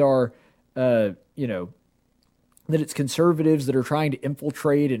that these are, that it's conservatives that are trying to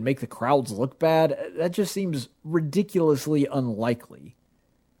infiltrate and make the crowds look bad. That just seems ridiculously unlikely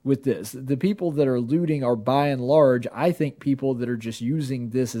with this. The people that are looting are, by and large, I think, people that are just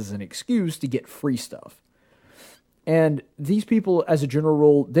using this as an excuse to get free stuff. And these people, as a general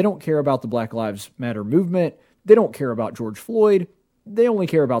rule, they don't care about the Black Lives Matter movement. They don't care about George Floyd. They only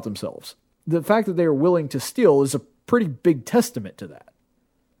care about themselves. The fact that they are willing to steal is a pretty big testament to that.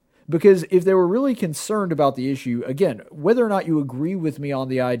 Because if they were really concerned about the issue, again, whether or not you agree with me on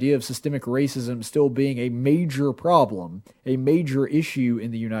the idea of systemic racism still being a major problem, a major issue in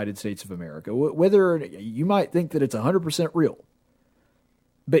the United States of America, whether you might think that it's 100% real.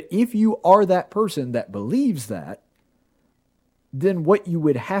 But if you are that person that believes that, then what you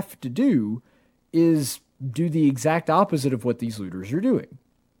would have to do is do the exact opposite of what these looters are doing.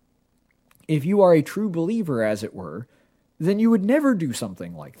 If you are a true believer, as it were, then you would never do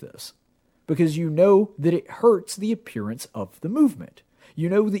something like this, because you know that it hurts the appearance of the movement. You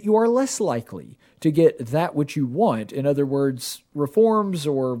know that you are less likely to get that which you want, in other words, reforms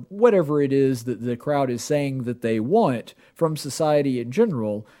or whatever it is that the crowd is saying that they want from society in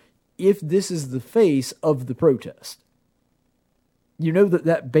general, if this is the face of the protest. You know that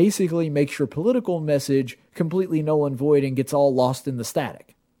that basically makes your political message completely null and void and gets all lost in the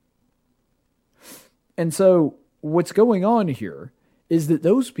static. And so what's going on here is that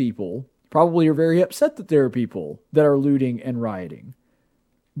those people probably are very upset that there are people that are looting and rioting.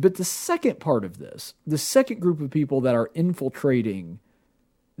 But the second part of this, the second group of people that are infiltrating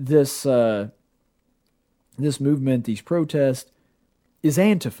this movement, these protests, is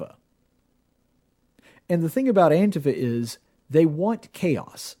Antifa. And the thing about Antifa is they want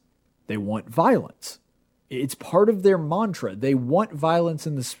chaos. They want violence. It's part of their mantra. They want violence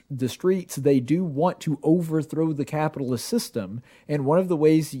in the streets. They do want to overthrow the capitalist system. And one of the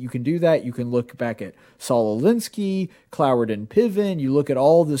ways that you can do that, you can look back at Saul Alinsky, Cloward and Piven. You look at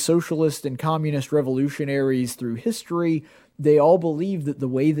all the socialist and communist revolutionaries through history. They all believe that the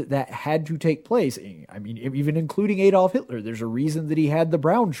way that that had to take place, I mean, even including Adolf Hitler, there's a reason that he had the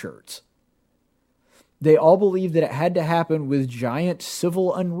brown shirts. They all believe that it had to happen with giant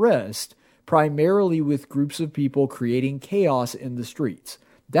civil unrest, primarily with groups of people creating chaos in the streets.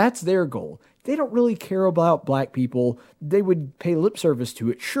 That's their goal. They don't really care about black people. They would pay lip service to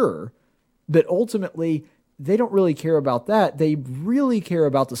it, sure, but ultimately, they don't really care about that. They really care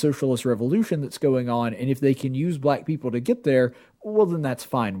about the socialist revolution that's going on, and if they can use black people to get there, well, then that's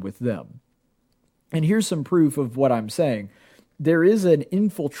fine with them. And here's some proof of what I'm saying. There is an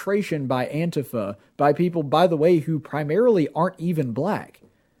infiltration by Antifa, by people, by the way, who primarily aren't even black.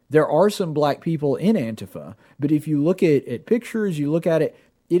 There are some black people in Antifa, but if you look at pictures, you look at it,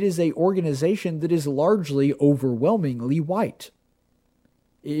 it is a organization that is largely overwhelmingly white.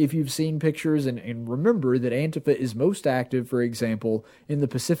 If you've seen pictures, and remember that Antifa is most active, for example, in the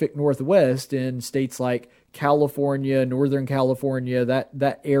Pacific Northwest, in states like California, Northern California,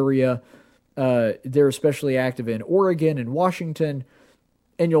 that area. They're especially active in Oregon and Washington.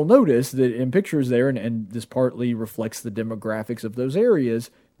 And you'll notice that in pictures there, and this partly reflects the demographics of those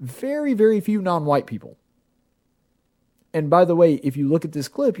areas, very, very few non-white people. And by the way, if you look at this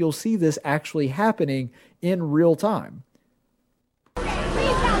clip, you'll see this actually happening in real time.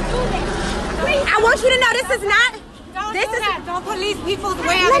 I want you to know this is not. Don't police people's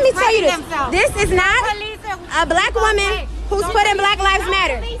way of Let me tell you this. themselves. This is not a black woman who's put in Black Lives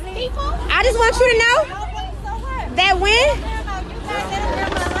Matter. I just want you to know that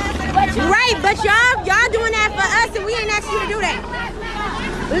right, but y'all doing that for us, and we ain't asked you to do that.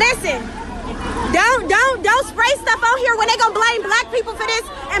 Listen, don't spray stuff on here when they gonna blame black people for this,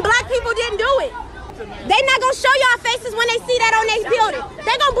 and black people didn't do it. They not gonna show y'all faces when they see that on their building.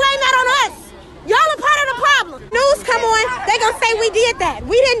 They gonna blame that on us. Y'all are part of the problem. News come on, they gonna say we did that.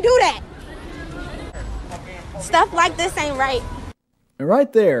 We didn't do that. Stuff like this ain't right. And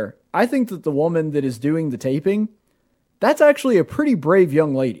right there, I think that the woman that is doing the taping, that's actually a pretty brave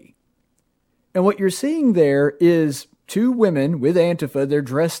young lady. And what you're seeing there is two women with Antifa. They're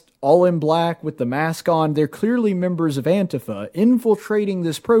dressed all in black with the mask on. They're clearly members of Antifa infiltrating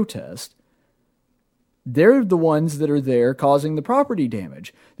this protest. They're the ones that are there causing the property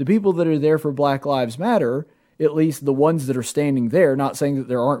damage. The people that are there for Black Lives Matter, at least the ones that are standing there, not saying that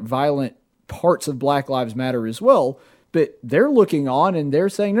there aren't violent parts of Black Lives Matter as well, but they're looking on and they're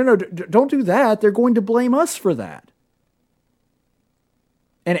saying, no, don't do that. They're going to blame us for that.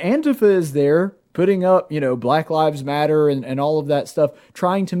 And Antifa is there putting up, Black Lives Matter and all of that stuff,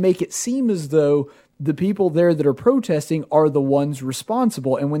 trying to make it seem as though the people there that are protesting are the ones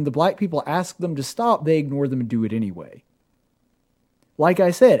responsible. And when the black people ask them to stop, they ignore them and do it anyway. Like I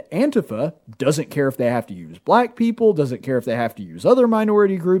said, Antifa doesn't care if they have to use black people, doesn't care if they have to use other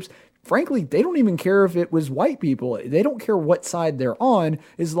minority groups. Frankly, they don't even care if it was white people. They don't care what side they're on,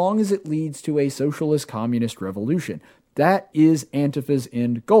 as long as it leads to a socialist communist revolution. That is Antifa's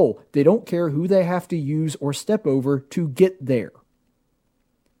end goal. They don't care who they have to use or step over to get there.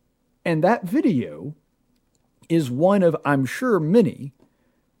 And that video is one of, I'm sure, many,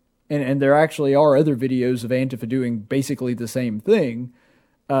 and there actually are other videos of Antifa doing basically the same thing.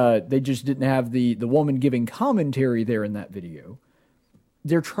 They just didn't have the woman giving commentary there in that video.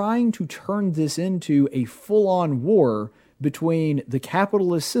 They're trying to turn this into a full-on war between the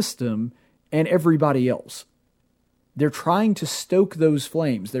capitalist system and everybody else. They're trying to stoke those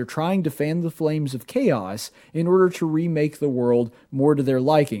flames. They're trying to fan the flames of chaos in order to remake the world more to their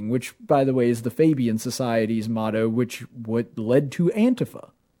liking, which, by the way, is the Fabian Society's motto, what led to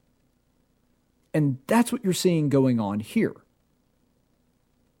Antifa. And that's what you're seeing going on here.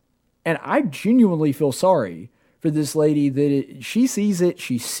 And I genuinely feel sorry for this lady that she sees it,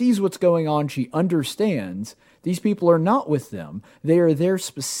 she sees what's going on, she understands. These people are not with them. They are there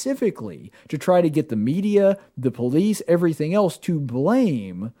specifically to try to get the media, the police, everything else to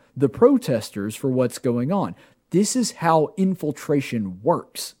blame the protesters for what's going on. This is how infiltration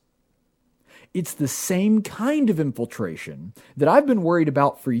works. It's the same kind of infiltration that I've been worried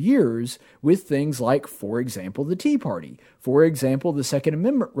about for years with things like, for example, the Tea Party. For example, the Second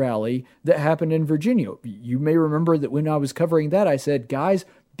Amendment rally that happened in Virginia. You may remember that when I was covering that, I said, guys,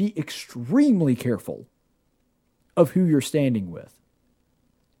 be extremely careful of who you're standing with.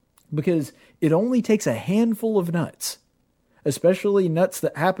 Because it only takes a handful of nuts, especially nuts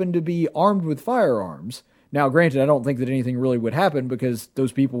that happen to be armed with firearms. Now, granted, I don't think that anything really would happen because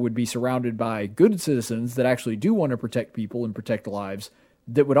those people would be surrounded by good citizens that actually do want to protect people and protect lives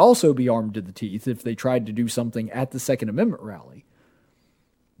that would also be armed to the teeth if they tried to do something at the Second Amendment rally.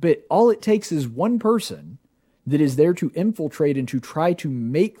 But all it takes is one person that is there to infiltrate and to try to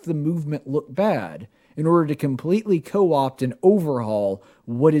make the movement look bad in order to completely co-opt and overhaul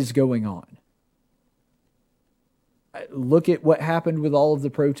what is going on. Look at what happened with all of the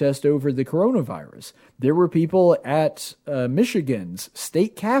protest over the coronavirus. There were people at Michigan's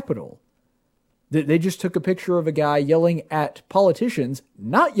state capitol. They just took a picture of a guy yelling at politicians,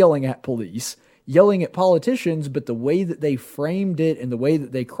 not yelling at police, yelling at politicians, but the way that they framed it and the way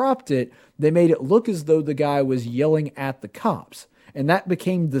that they cropped it, they made it look as though the guy was yelling at the cops. And that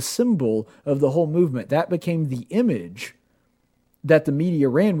became the symbol of the whole movement. That became the image that the media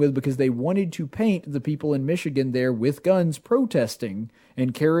ran with because they wanted to paint the people in Michigan there with guns protesting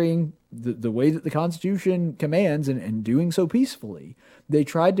and carrying the way that the Constitution commands and doing so peacefully. They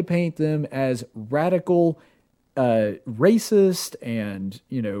tried to paint them as radical racist and,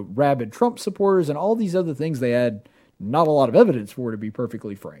 rabid Trump supporters and all these other things they had not a lot of evidence for, to be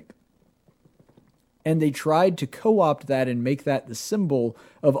perfectly frank. And they tried to co-opt that and make that the symbol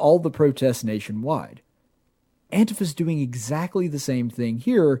of all the protests nationwide. Antifa's doing exactly the same thing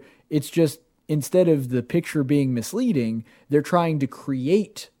here. It's just, instead of the picture being misleading, they're trying to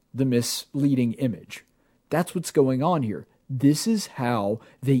create the misleading image. That's what's going on here. This is how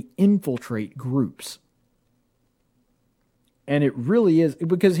they infiltrate groups. And it really is,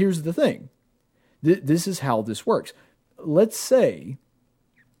 because here's the thing. This is how this works. Let's say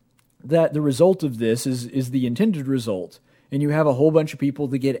that the result of this is the intended result, and you have a whole bunch of people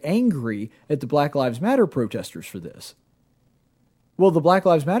that get angry at the Black Lives Matter protesters for this. Well, the Black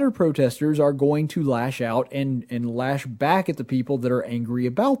Lives Matter protesters are going to lash out and lash back at the people that are angry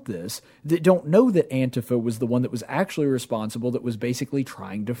about this, that don't know that Antifa was the one that was actually responsible, that was basically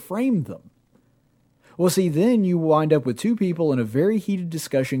trying to frame them. Well, see, then you wind up with two people in a very heated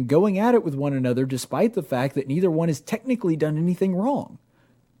discussion going at it with one another, despite the fact that neither one has technically done anything wrong.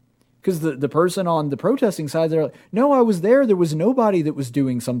 Because the person on the protesting side, they're like, no, I was there. There was nobody that was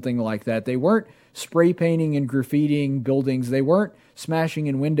doing something like that. They weren't spray painting and graffitiing buildings. They weren't smashing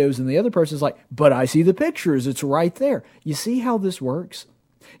in windows. And the other person's like, but I see the pictures. It's right there. You see how this works?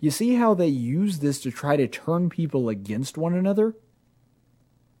 You see how they use this to try to turn people against one another?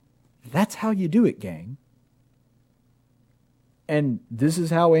 That's how you do it, gang. And this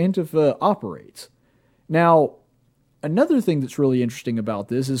is how Antifa operates. Now, another thing that's really interesting about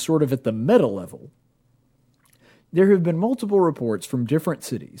this is sort of at the meta level. There have been multiple reports from different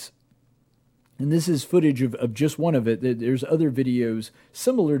cities, and this is footage of just one of it. There's other videos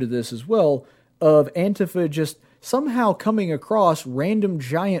similar to this as well, of Antifa just somehow coming across random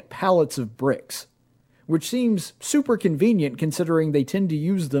giant pallets of bricks, which seems super convenient considering they tend to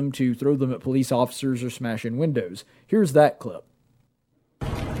use them to throw them at police officers or smash in windows. Here's that clip.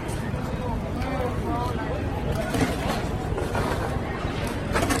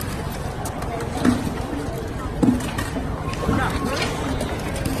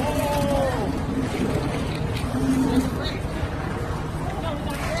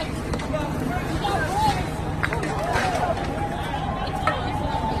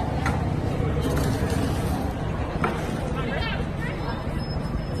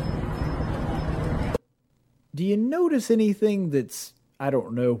 Do you notice anything that's, I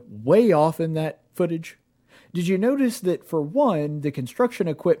don't know, way off in that footage? Did you notice that, for one, the construction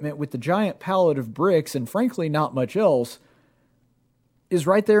equipment with the giant pallet of bricks and frankly not much else is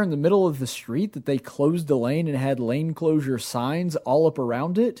right there in the middle of the street, that they closed the lane and had lane closure signs all up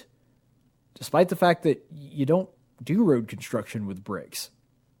around it? Despite the fact that you don't do road construction with bricks.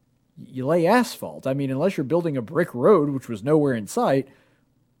 You lay asphalt. I mean, unless you're building a brick road, which was nowhere in sight,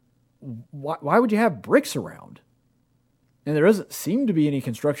 why would you have bricks around? And there doesn't seem to be any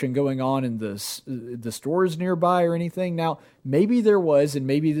construction going on in the stores nearby or anything. Now, maybe there was, and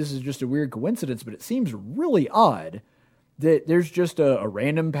maybe this is just a weird coincidence, but it seems really odd that there's just a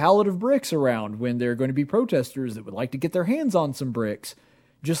random pallet of bricks around when there are going to be protesters that would like to get their hands on some bricks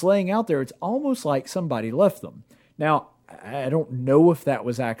just laying out there. It's almost like somebody left them. Now, I don't know if that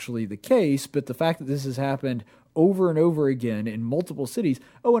was actually the case, but the fact that this has happened over and over again in multiple cities.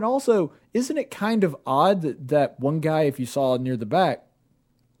 Oh, and also, isn't it kind of odd that one guy, if you saw near the back,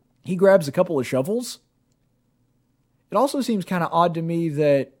 he grabs a couple of shovels? It also seems kind of odd to me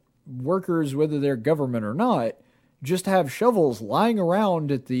that workers, whether they're government or not, just have shovels lying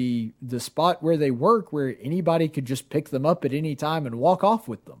around at the spot where they work, where anybody could just pick them up at any time and walk off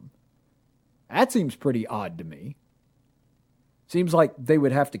with them. That seems pretty odd to me. Seems like they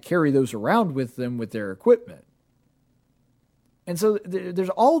would have to carry those around with them with their equipment. And so there's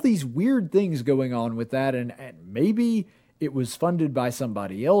all these weird things going on with that, and maybe it was funded by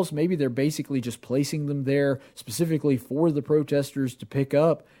somebody else. Maybe they're basically just placing them there specifically for the protesters to pick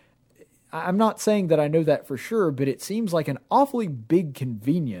up. I'm not saying that I know that for sure, but it seems like an awfully big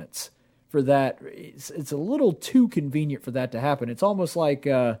convenience for that. It's a little too convenient for that to happen. It's almost like,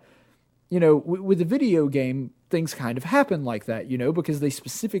 with a video game, things kind of happen like that, because they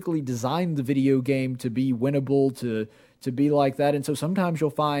specifically designed the video game to be winnable, to be like that. And so sometimes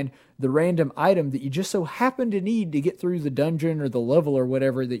you'll find the random item that you just so happen to need to get through the dungeon or the level or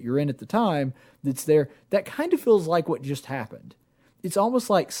whatever that you're in at the time that's there. That kind of feels like what just happened. It's almost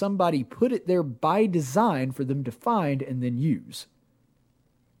like somebody put it there by design for them to find and then use.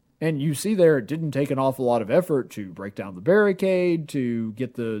 And you see there, it didn't take an awful lot of effort to break down the barricade, to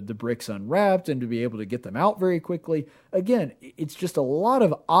get the bricks unwrapped, and to be able to get them out very quickly. Again, it's just a lot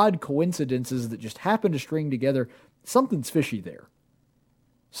of odd coincidences that just happen to string together. Something's fishy there.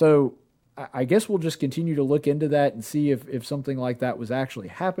 So I guess we'll just continue to look into that and see if something like that was actually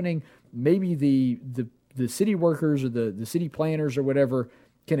happening. Maybe the city workers or the city planners or whatever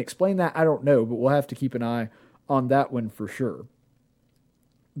can explain that. I don't know, but we'll have to keep an eye on that one for sure.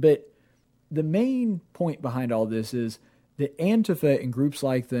 But the main point behind all this is that Antifa and groups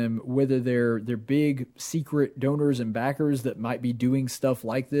like them, whether they're big secret donors and backers that might be doing stuff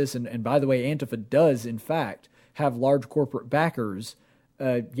like this, and by the way, Antifa does, in fact, have large corporate backers.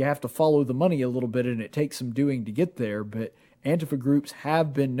 You have to follow the money a little bit, and it takes some doing to get there, but Antifa groups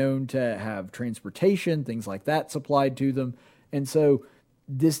have been known to have transportation, things like that supplied to them, and so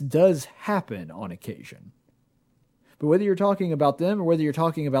this does happen on occasion. But whether you're talking about them or whether you're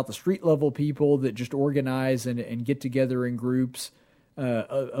talking about the street level people that just organize and get together in groups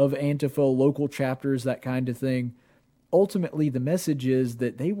of Antifa, local chapters, that kind of thing, ultimately the message is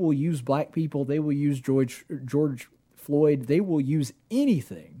that they will use black people, they will use George Floyd, they will use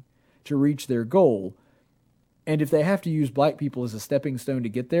anything to reach their goal. And if they have to use black people as a stepping stone to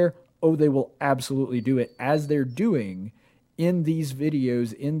get there, they will absolutely do it, as they're doing in these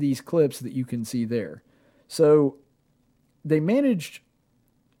videos, in these clips that you can see there. So they managed,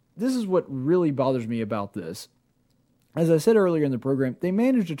 this is what really bothers me about this. As I said earlier in the program, they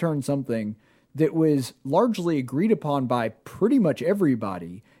managed to turn something that was largely agreed upon by pretty much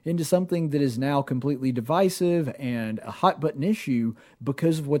everybody into something that is now completely divisive and a hot button issue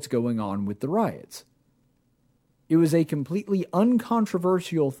because of what's going on with the riots. It was a completely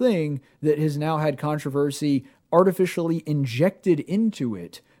uncontroversial thing that has now had controversy artificially injected into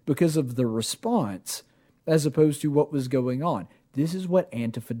it because of the response as opposed to what was going on. This is what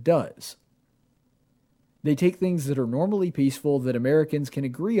Antifa does. They take things that are normally peaceful, that Americans can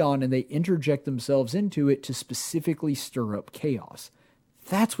agree on, and they interject themselves into it to specifically stir up chaos.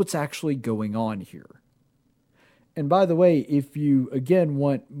 That's what's actually going on here. And by the way, if you, again,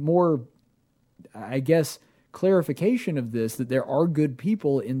 want more, I guess, clarification of this, that there are good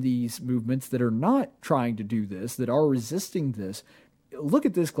people in these movements that are not trying to do this, that are resisting this, look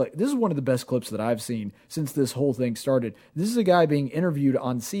at this clip. This is one of the best clips that I've seen since this whole thing started. This is a guy being interviewed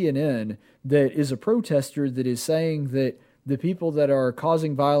on CNN that is a protester that is saying that the people that are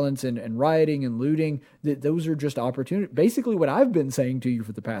causing violence and rioting and looting, that those are just opportunities. Basically what I've been saying to you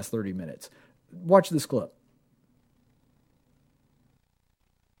for the past 30 minutes. Watch this clip.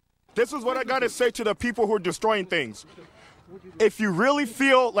 This is what I got to say to the people who are destroying things. If you really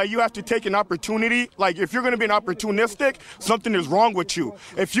feel like you have to take an opportunity, like if you're going to be an opportunistic, something is wrong with you.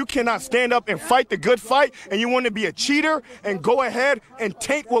 If you cannot stand up and fight the good fight and you want to be a cheater and go ahead and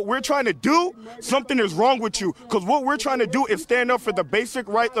take what we're trying to do, something is wrong with you. Because what we're trying to do is stand up for the basic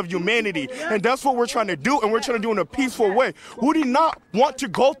rights of humanity. And that's what we're trying to do, and we're trying to do it in a peaceful way. We do not want to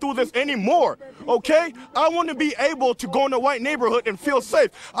go through this anymore, okay? I want to be able to go in a white neighborhood and feel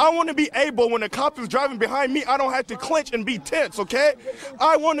safe. I want to be able, when a cop is driving behind me, I don't have to clench and be tense, okay?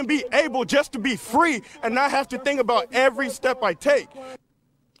 I want to be able just to be free and not have to think about every step I take.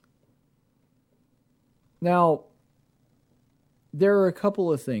 Now, there are a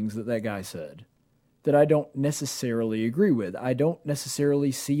couple of things that guy said that I don't necessarily agree with. I don't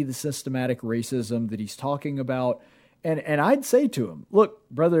necessarily see the systematic racism that he's talking about. And I'd say to him, look,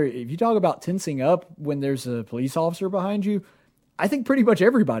 brother, if you talk about tensing up when there's a police officer behind you, I think pretty much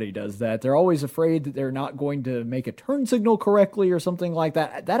everybody does that. They're always afraid that they're not going to make a turn signal correctly or something like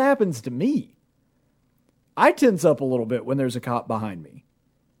that. That happens to me. I tense up a little bit when there's a cop behind me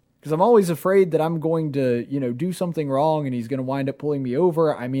because I'm always afraid that I'm going to, do something wrong and he's going to wind up pulling me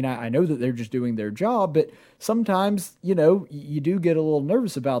over. I mean, I know that they're just doing their job, but sometimes, you do get a little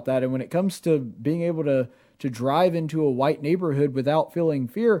nervous about that. And when it comes to being able to drive into a white neighborhood without feeling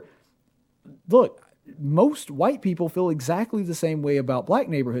fear, look, most white people feel exactly the same way about black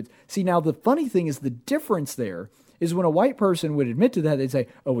neighborhoods. See, now the funny thing is the difference there is when a white person would admit to that, they'd say,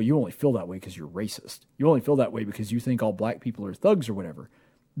 oh, well, you only feel that way because you're racist. You only feel that way because you think all black people are thugs or whatever.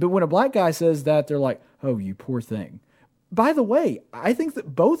 But when a black guy says that, they're like, oh, you poor thing. By the way, I think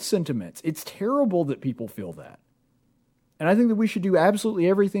that both sentiments, it's terrible that people feel that. And I think that we should do absolutely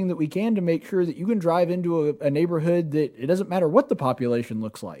everything that we can to make sure that you can drive into a neighborhood that it doesn't matter what the population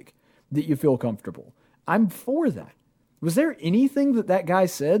looks like, that you feel comfortable. I'm for that. Was there anything that guy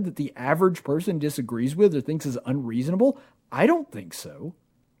said that the average person disagrees with or thinks is unreasonable? I don't think so.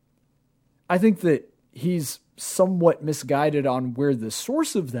 I think that he's somewhat misguided on where the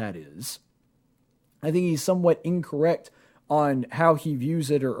source of that is. I think he's somewhat incorrect on how he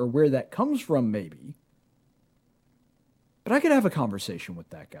views it or where that comes from, maybe. But I could have a conversation with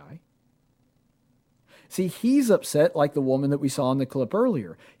that guy. See, he's upset like the woman that we saw in the clip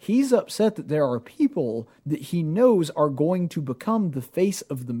earlier. He's upset that there are people that he knows are going to become the face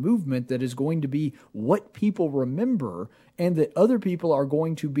of the movement that is going to be what people remember, and that other people are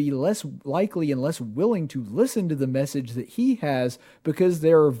going to be less likely and less willing to listen to the message that he has because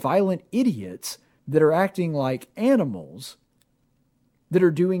there are violent idiots that are acting like animals that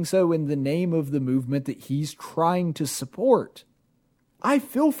are doing so in the name of the movement that he's trying to support. I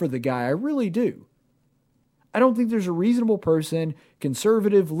feel for the guy, I really do. I don't think there's a reasonable person,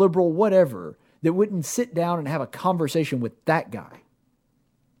 conservative, liberal, whatever, that wouldn't sit down and have a conversation with that guy.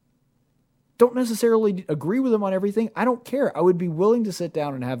 Don't necessarily agree with him on everything. I don't care. I would be willing to sit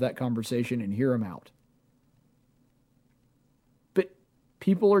down and have that conversation and hear him out. But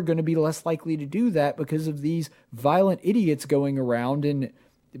people are going to be less likely to do that because of these violent idiots going around and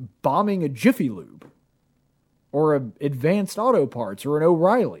bombing a Jiffy Lube or a Advanced Auto Parts or an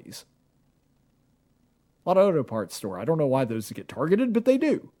O'Reilly's. A lot of auto parts store. I don't know why those get targeted, but they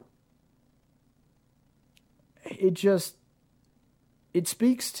do. It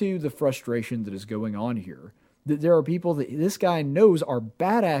speaks to the frustration that is going on here. That there are people that this guy knows are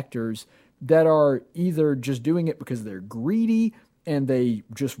bad actors that are either just doing it because they're greedy and they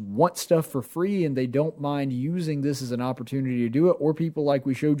just want stuff for free and they don't mind using this as an opportunity to do it, or people like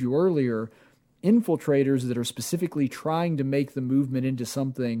we showed you earlier, infiltrators that are specifically trying to make the movement into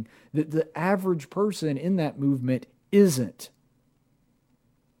something that the average person in that movement isn't.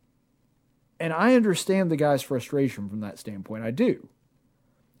 And I understand the guy's frustration from that standpoint. I do.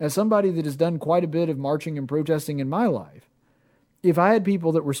 As somebody that has done quite a bit of marching and protesting in my life, if I had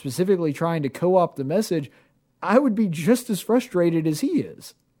people that were specifically trying to co-opt the message, I would be just as frustrated as he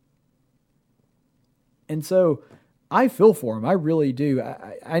is. And so I feel for him. I really do.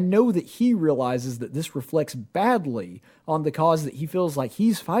 I know that he realizes that this reflects badly on the cause that he feels like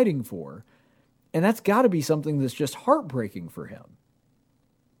he's fighting for. And that's got to be something that's just heartbreaking for him.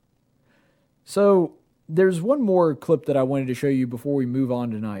 So there's one more clip that I wanted to show you before we move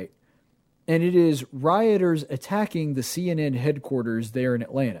on tonight. And it is rioters attacking the CNN headquarters there in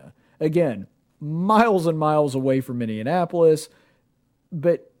Atlanta. Again, miles and miles away from Minneapolis,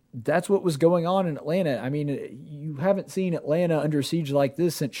 but that's what was going on in Atlanta. I mean, you haven't seen Atlanta under siege like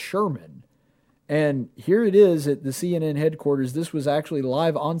this since Sherman. And here it is at the CNN headquarters. This was actually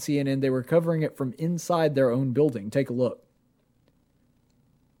live on CNN. They were covering it from inside their own building. Take a look.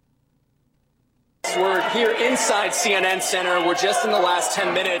 We're here inside CNN Center. We're just in the last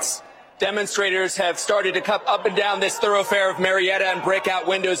 10 minutes. Demonstrators have started to come up and down this thoroughfare of Marietta and break out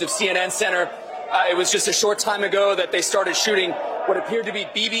windows of CNN Center. It was just a short time ago that they started shooting what appeared to be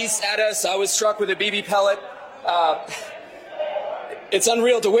BBs at us. I was struck with a BB pellet. It's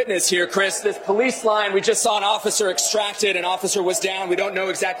unreal to witness here, Chris. This police line, we just saw an officer extracted. An officer was down. We don't know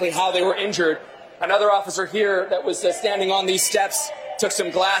exactly how they were injured. Another officer here that was standing on these steps took some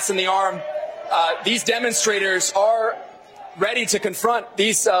glass in the arm. These demonstrators are ready to confront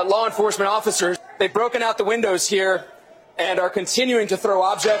these law enforcement officers. They've broken out the windows here and are continuing to throw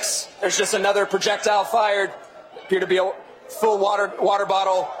objects. There's just another projectile fired. Appear to be a full water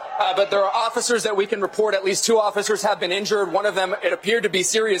bottle. But there are officers that we can report. At least 2 officers have been injured. One of them, it appeared to be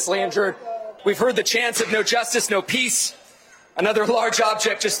seriously injured. We've heard the chants of no justice, no peace. Another large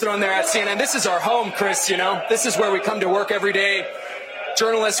object just thrown there at CNN. This is our home, Chris, you know. This is where we come to work every day.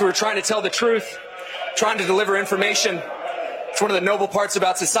 Journalists who are trying to tell the truth, trying to deliver information. It's one of the noble parts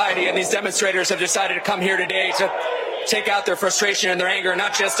about society, and these demonstrators have decided to come here today to take out their frustration and their anger,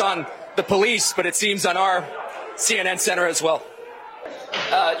 not just on the police, but it seems on our CNN Center as well.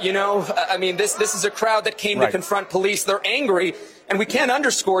 I mean, this is a crowd that came to confront police. They're angry, and we can't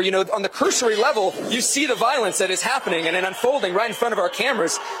underscore, on the cursory level, you see the violence that is happening and unfolding right in front of our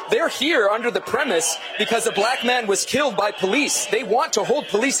cameras. They're here under the premise because a black man was killed by police. They want to hold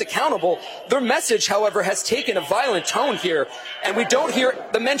police accountable. Their message, however, has taken a violent tone here, and we don't hear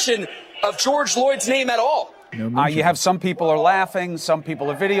the mention of George Floyd's name at all. You have some people are laughing, some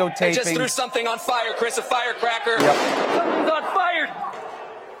people are videotaping. I just threw something on fire, Chris, a firecracker. Yep. Something's on fire.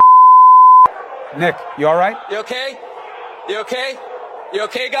 Nick, you all right? You okay? You okay? You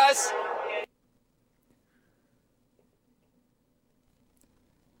okay, guys?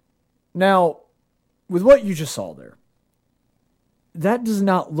 Now, with what you just saw there, that does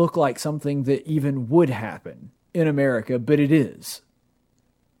not look like something that even would happen in America, but it is.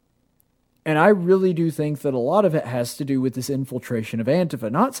 And I really do think that a lot of it has to do with this infiltration of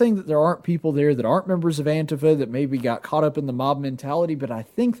Antifa. Not saying that there aren't people there that aren't members of Antifa that maybe got caught up in the mob mentality, but I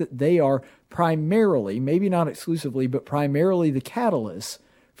think that they are primarily, maybe not exclusively, but primarily the catalyst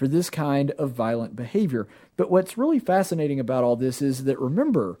for this kind of violent behavior. But what's really fascinating about all this is that,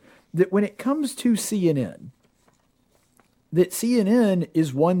 remember, that when it comes to CNN, that CNN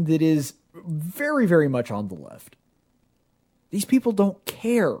is one that is very, very much on the left. These people don't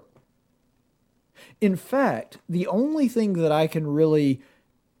care. In fact, the only thing that I can really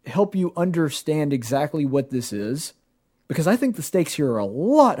help you understand exactly what this is, because I think the stakes here are a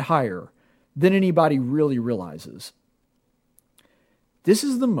lot higher than anybody really realizes. This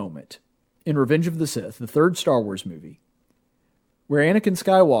is the moment in Revenge of the Sith, the third Star Wars movie, where Anakin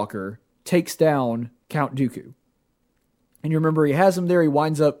Skywalker takes down Count Dooku. And you remember, he has him there, he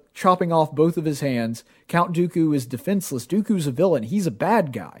winds up chopping off both of his hands. Count Dooku is defenseless. Dooku's a villain. He's a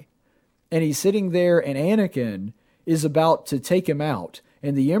bad guy. And he's sitting there, and Anakin is about to take him out.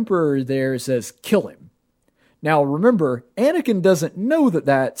 And the Emperor there says, kill him. Now remember, Anakin doesn't know that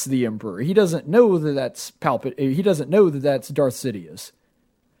that's the Emperor. He doesn't know that that's Palpatine. He doesn't know that that's Darth Sidious.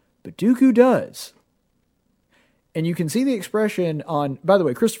 But Dooku does. And you can see the expression on, by the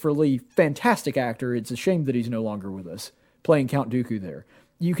way, Christopher Lee, fantastic actor. It's a shame that he's no longer with us, playing Count Dooku there.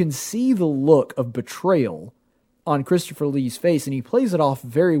 You can see the look of betrayal on Christopher Lee's face, and he plays it off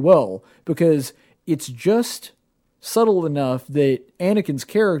very well because it's just subtle enough that Anakin's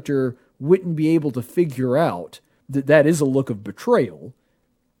character wouldn't be able to figure out that that is a look of betrayal.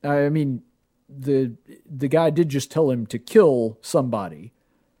 I mean, the guy did just tell him to kill somebody,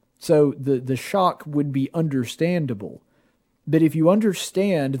 so the shock would be understandable. But if you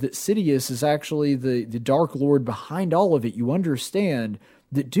understand that Sidious is actually the Dark Lord behind all of it, you understand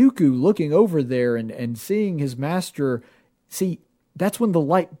that Dooku looking over there and seeing his master, see, that's when the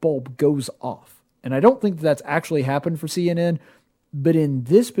light bulb goes off. And I don't think that's actually happened for CNN, but in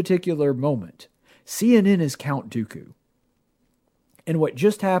this particular moment, CNN is Count Dooku. And what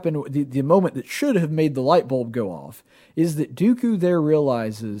just happened, the moment that should have made the light bulb go off, is that Dooku there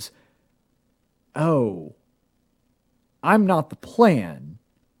realizes, oh, I'm not the plan.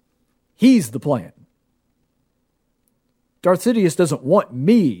 He's the plan. Darth Sidious doesn't want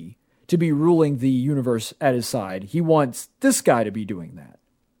me to be ruling the universe at his side. He wants this guy to be doing that.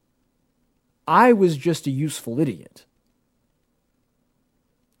 I was just a useful idiot.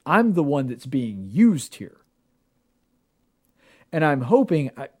 I'm the one that's being used here. And I'm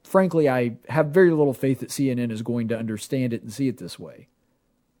hoping, frankly, I have very little faith that CNN is going to understand it and see it this way.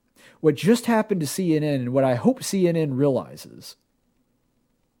 What just happened to CNN, and what I hope CNN realizes,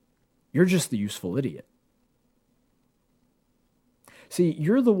 you're just the useful idiot. See,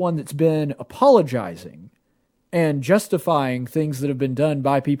 you're the one that's been apologizing and justifying things that have been done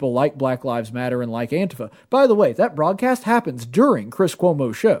by people like Black Lives Matter and like Antifa. By the way, that broadcast happens during Chris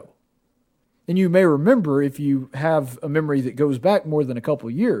Cuomo's show. And you may remember, if you have a memory that goes back more than a couple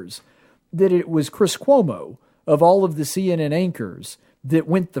years, that it was Chris Cuomo, of all of the CNN anchors, that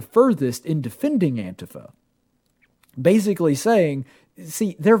went the furthest in defending Antifa. Basically saying,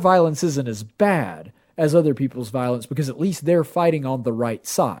 see, their violence isn't as bad as other people's violence because at least they're fighting on the right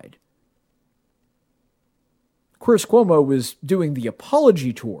side. Chris Cuomo was doing the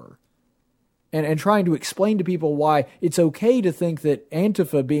apology tour and trying to explain to people why it's okay to think that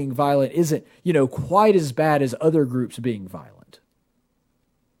Antifa being violent isn't, quite as bad as other groups being violent.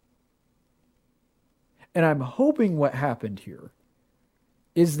 And I'm hoping what happened here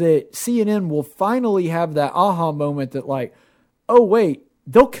is that CNN will finally have that aha moment that oh wait,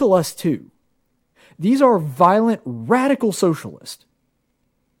 they'll kill us too. These are violent, radical socialists.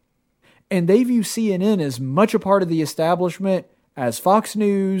 And they view CNN as much a part of the establishment as Fox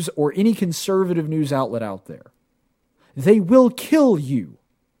News or any conservative news outlet out there. They will kill you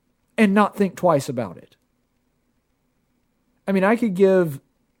and not think twice about it. I mean, I could give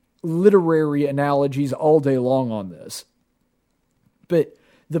literary analogies all day long on this. But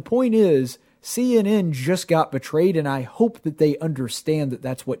the point is, CNN just got betrayed, and I hope that they understand that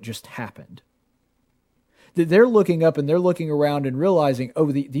that's what just happened. That they're looking up and they're looking around and realizing, oh,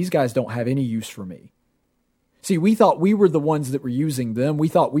 these guys don't have any use for me. See, we thought we were the ones that were using them. We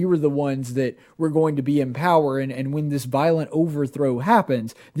thought we were the ones that were going to be in power. And when this violent overthrow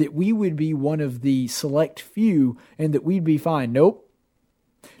happens, that we would be one of the select few and that we'd be fine. Nope.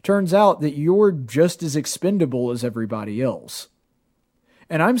 Turns out that you're just as expendable as everybody else.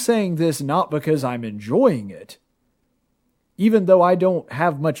 And I'm saying this not because I'm enjoying it, even though I don't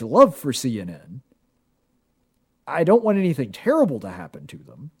have much love for CNN. I don't want anything terrible to happen to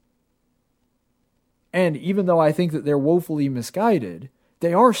them. And even though I think that they're woefully misguided,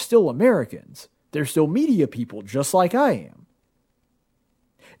 they are still Americans. They're still media people, just like I am.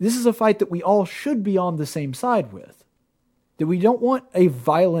 This is a fight that we all should be on the same side with. That we don't want a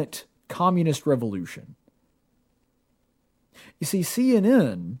violent communist revolution. You see,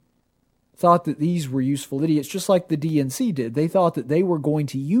 CNN thought that these were useful idiots, just like the DNC did. They thought that they were going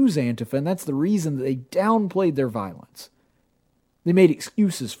to use Antifa, and that's the reason that they downplayed their violence. They made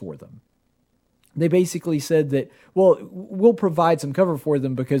excuses for them. They basically said that, well, we'll provide some cover for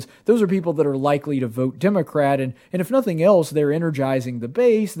them because those are people that are likely to vote Democrat, and if nothing else, they're energizing the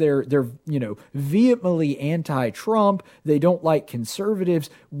base. They're vehemently anti-Trump. They don't like conservatives.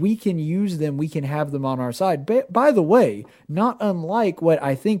 We can use them. We can have them on our side. By the way, not unlike what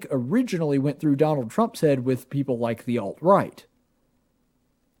I think originally went through Donald Trump's head with people like the alt-right.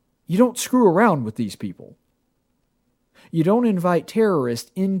 You don't screw around with these people. You don't invite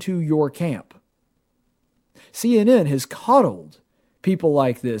terrorists into your camp. CNN has coddled people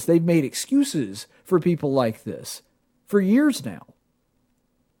like this. They've made excuses for people like this for years now.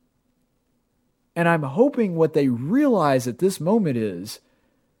 And I'm hoping what they realize at this moment is,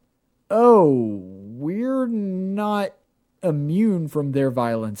 oh, we're not immune from their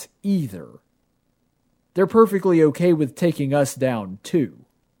violence either. They're perfectly okay with taking us down too.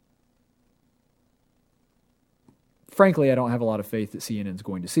 Frankly, I don't have a lot of faith that CNN's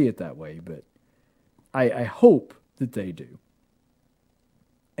going to see it that way, but I hope that they do.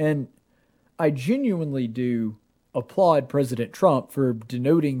 And I genuinely do applaud President Trump for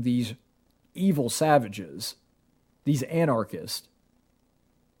denoting these evil savages, these anarchists,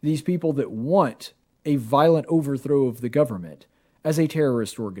 these people that want a violent overthrow of the government as a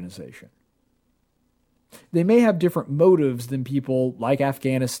terrorist organization. They may have different motives than people like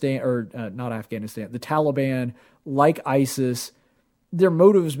Afghanistan, or not Afghanistan, the Taliban, like ISIS. Their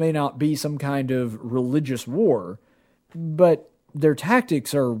motives may not be some kind of religious war, but their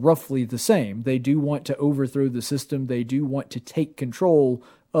tactics are roughly the same. They do want to overthrow the system. They do want to take control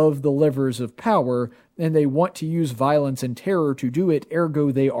of the levers of power, and they want to use violence and terror to do it, ergo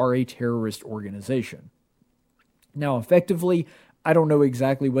they are a terrorist organization. Now, effectively, I don't know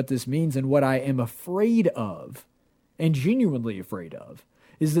exactly what this means, and what I am afraid of, and genuinely afraid of,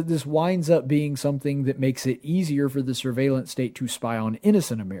 is that this winds up being something that makes it easier for the surveillance state to spy on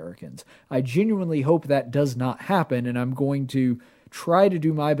innocent Americans. I genuinely hope that does not happen, and I'm going to try to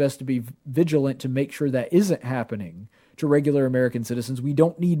do my best to be vigilant to make sure that isn't happening to regular American citizens. We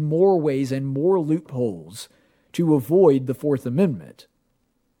don't need more ways and more loopholes to avoid the Fourth Amendment.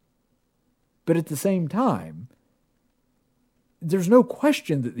 But at the same time, there's no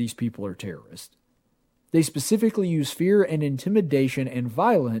question that these people are terrorists. They specifically use fear and intimidation and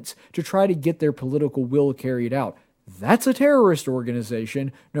violence to try to get their political will carried out. That's a terrorist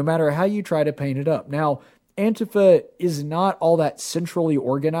organization, no matter how you try to paint it up. Now, Antifa is not all that centrally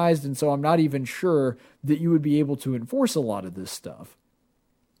organized, and so I'm not even sure that you would be able to enforce a lot of this stuff.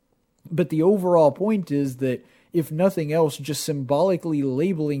 But the overall point is that, if nothing else, just symbolically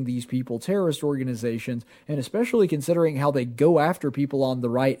labeling these people terrorist organizations, and especially considering how they go after people on the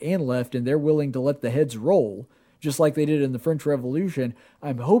right and left, and they're willing to let the heads roll, just like they did in the French Revolution,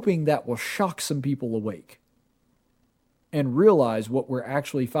 I'm hoping that will shock some people awake and realize what we're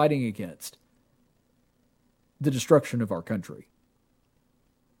actually fighting against: the destruction of our country.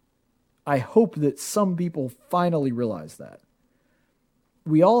 I hope that some people finally realize that.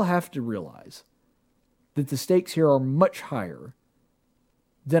 We all have to realize that the stakes here are much higher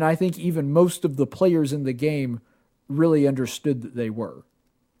than I think even most of the players in the game really understood that they were.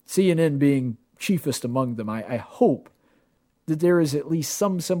 CNN being chiefest among them. I hope that there is at least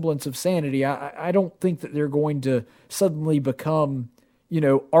some semblance of sanity. I don't think that they're going to suddenly become,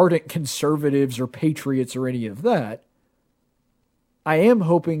 ardent conservatives or patriots or any of that. I am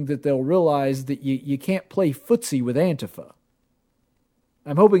hoping that they'll realize that you can't play footsie with Antifa.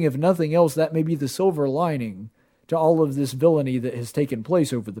 I'm hoping, if nothing else, that may be the silver lining to all of this villainy that has taken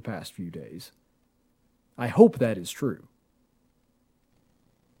place over the past few days. I hope that is true.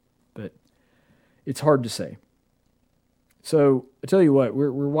 But it's hard to say. So, I tell you what,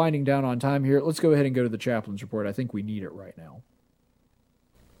 we're winding down on time here. Let's go ahead and go to the Chaplain's Report. I think we need it right now.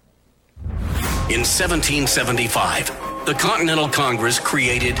 In 1775, the Continental Congress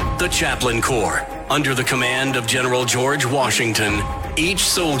created the Chaplain Corps. Under the command of General George Washington, each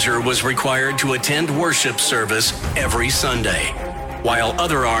soldier was required to attend worship service every Sunday. While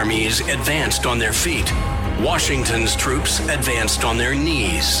other armies advanced on their feet, Washington's troops advanced on their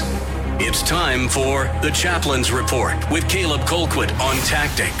knees. It's time for the Chaplain's Report with Caleb Colquitt on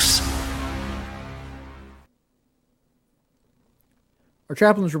Tactics. Our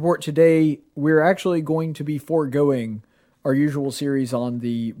Chaplain's Report today, we're actually going to be foregoing our usual series on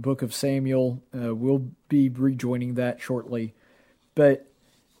the Book of Samuel. We'll be rejoining that shortly. But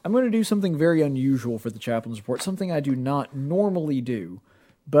I'm going to do something very unusual for the Chaplain's Report, something I do not normally do.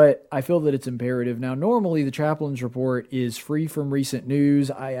 but I feel that it's imperative. Now, normally the Chaplain's Report is free from recent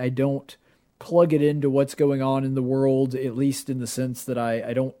news. I don't plug it into what's going on in the world, at least in the sense that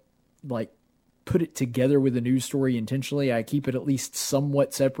I don't like put it together with a news story intentionally. I keep it at least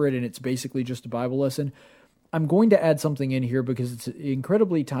somewhat separate, and it's basically just a Bible lesson. I'm going to add something in here because it's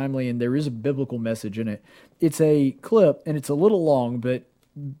incredibly timely and there is a biblical message in it. It's a clip, and it's a little long, but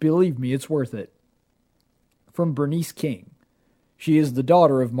believe me, it's worth it. From Bernice King. She is the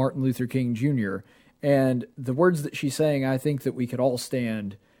daughter of Martin Luther King Jr., and the words that she's saying, I think that we could all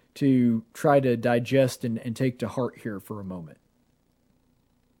stand to try to digest and take to heart here for a moment.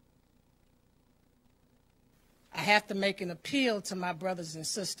 I have to make an appeal to my brothers and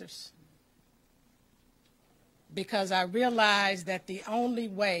sisters because I realize that the only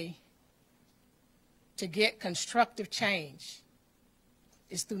way to get constructive change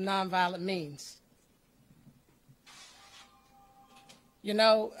is through nonviolent means. You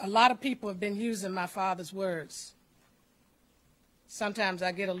know, a lot of people have been using my father's words. Sometimes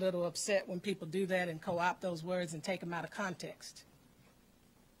I get a little upset when people do that and co-opt those words and take them out of context.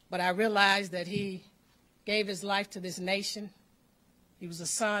 But I realize that he gave his life to this nation. He was a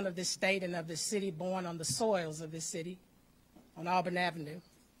son of this state and of this city, born on the soils of this city, on Auburn Avenue.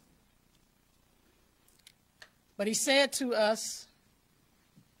 But he said to us,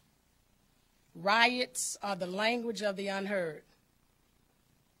 riots are the language of the unheard.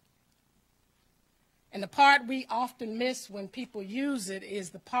 And the part we often miss when people use it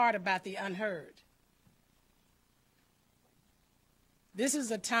is the part about the unheard. This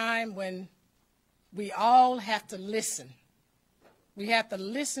is a time when we all have to listen. We have to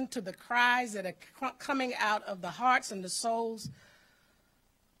listen to the cries that are coming out of the hearts and the souls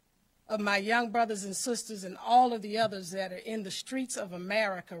of my young brothers and sisters and all of the others that are in the streets of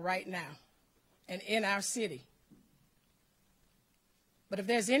America right now and in our city. But if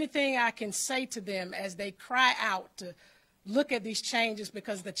there's anything I can say to them as they cry out to look at these changes,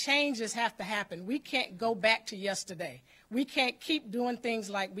 because the changes have to happen. We can't go back to yesterday. We can't keep doing things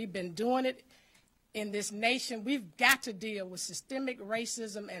like we've been doing it in this nation. We've got to deal with systemic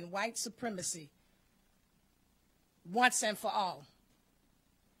racism and white supremacy once and for all.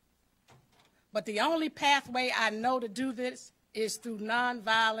 But the only pathway I know to do this is through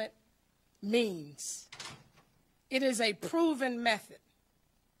nonviolent means. It is a proven method.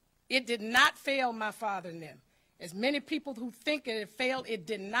 It did not fail my father and them. As many people who think it failed, it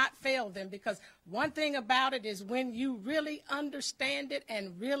did not fail them, because one thing about it is when you really understand it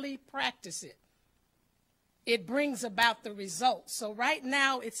and really practice it, it brings about the results. So right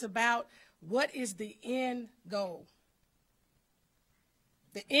now it's about what is the end goal.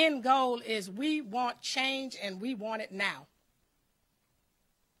 The end goal is we want change and we want it now.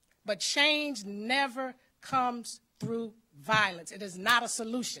 But change never comes through violence. It is not a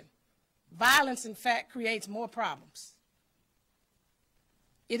solution. Violence, in fact, creates more problems.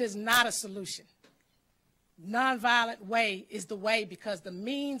 It is not a solution. Nonviolent way is the way, because the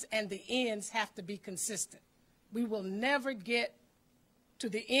means and the ends have to be consistent. We will never get to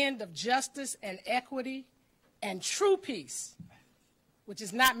the end of justice and equity and true peace, which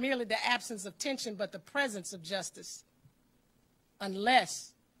is not merely the absence of tension, but the presence of justice,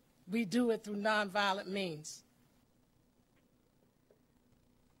 unless we do it through nonviolent means.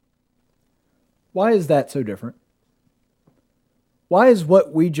 Why is that so different? Why is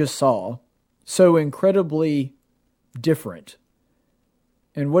what we just saw so incredibly different?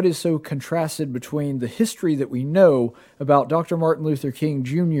 And what is so contrasted between the history that we know about Dr. Martin Luther King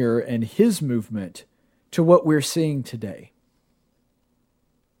Jr. and his movement to what we're seeing today?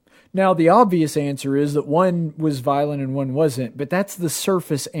 Now, the obvious answer is that one was violent and one wasn't, but that's the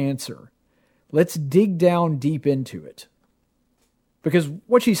surface answer. Let's dig down deep into it. Because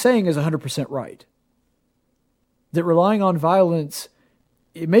what she's saying is 100% right. That relying on violence,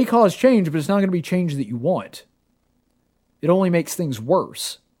 it may cause change, but it's not going to be change that you want. It only makes things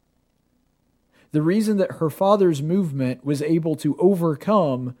worse. The reason that her father's movement was able to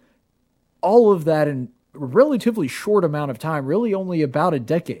overcome all of that in a relatively short amount of time, really only about a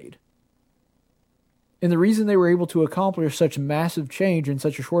decade. And the reason they were able to accomplish such massive change in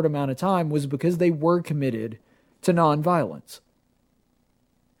such a short amount of time was because they were committed to nonviolence.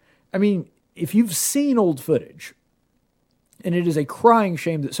 I mean, if you've seen old footage, and it is a crying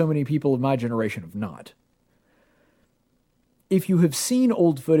shame that so many people of my generation have not, if you have seen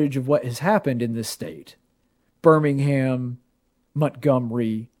old footage of what has happened in this state, Birmingham,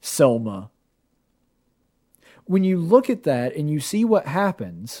 Montgomery, Selma, when you look at that and you see what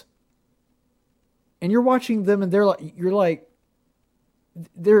happens, and you're watching them and you're like,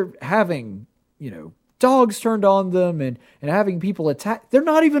 they're having, dogs turned on them and having people attack. They're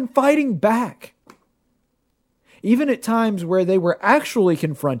not even fighting back. Even at times where they were actually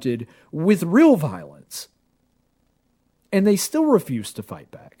confronted with real violence. And they still refused to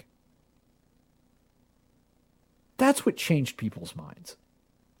fight back. That's what changed people's minds.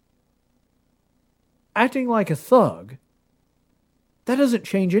 Acting like a thug, that doesn't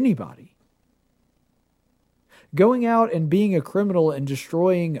change anybody. Going out and being a criminal and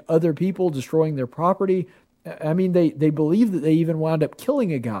destroying other people, destroying their property. I mean, they believe that they even wound up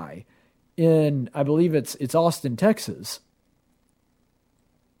killing a guy in, I believe it's Austin, Texas.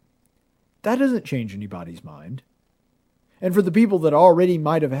 That doesn't change anybody's mind. And for the people that already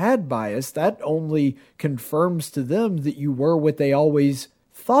might have had bias, that only confirms to them that you were what they always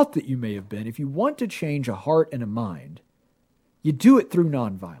thought that you may have been. If you want to change a heart and a mind, you do it through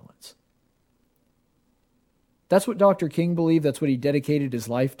nonviolence. That's what Dr. King believed. That's what he dedicated his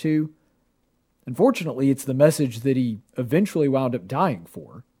life to. Unfortunately, it's the message that he eventually wound up dying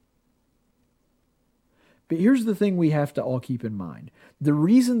for. But here's the thing we have to all keep in mind. The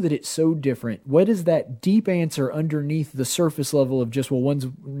reason that it's so different, what is that deep answer underneath the surface level of just, well, one's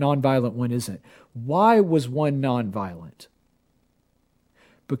nonviolent, one isn't? Why was one nonviolent?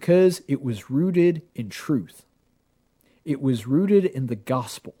 Because it was rooted in truth. It was rooted in the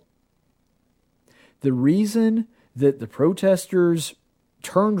gospel. The reason that the protesters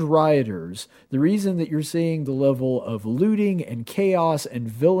turned rioters, the reason that you're seeing the level of looting and chaos and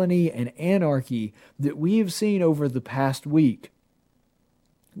villainy and anarchy that we have seen over the past week,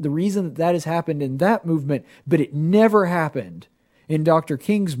 the reason that that has happened in that movement, but it never happened in Dr.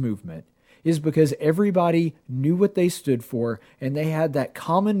 King's movement, is because everybody knew what they stood for and they had that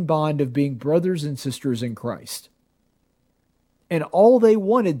common bond of being brothers and sisters in Christ. And all they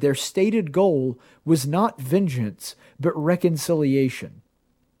wanted, their stated goal, was not vengeance, but reconciliation.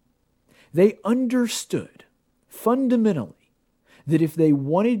 They understood fundamentally that if they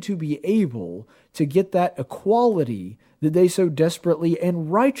wanted to be able to get that equality that they so desperately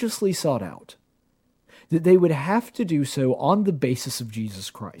and righteously sought out, that they would have to do so on the basis of Jesus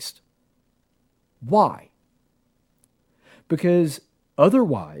Christ. Why? Because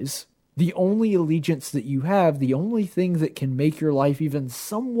otherwise, the only allegiance that you have, the only thing that can make your life even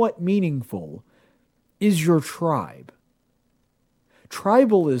somewhat meaningful, is your tribe.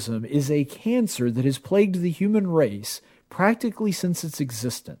 Tribalism is a cancer that has plagued the human race practically since its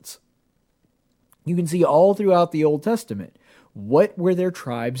existence. You can see all throughout the Old Testament, what were their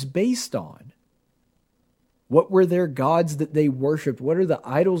tribes based on? What were their gods that they worshipped? What are the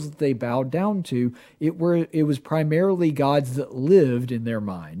idols that they bowed down to? It was primarily gods that lived in their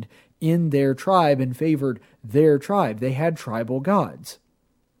mind, in their tribe, and favored their tribe. They had tribal gods.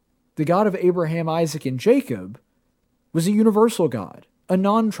 The God of Abraham, Isaac, and Jacob was a universal God, a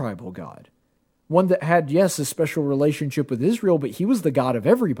non-tribal God. One that had, yes, a special relationship with Israel, but he was the God of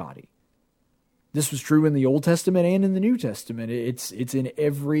everybody. This was true in the Old Testament and in the New Testament. It's in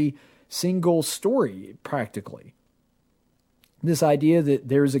every single story, practically. This idea that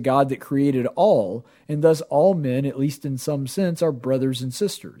there's a God that created all, and thus all men, at least in some sense, are brothers and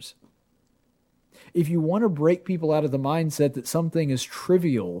sisters. If you want to break people out of the mindset that something as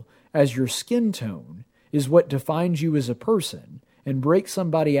trivial as your skin tone is what defines you as a person, and break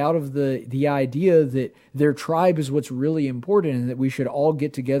somebody out of the idea that their tribe is what's really important and that we should all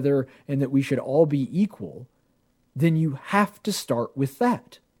get together and that we should all be equal, then you have to start with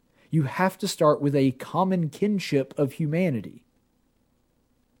that. You have to start with a common kinship of humanity.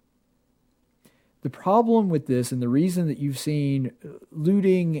 The problem with this, and the reason that you've seen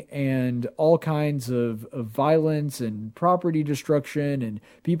looting and all kinds of violence and property destruction and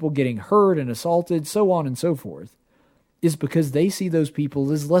people getting hurt and assaulted, so on and so forth, is because they see those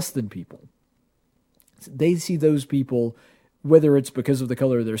people as less than people. They see those people, whether it's because of the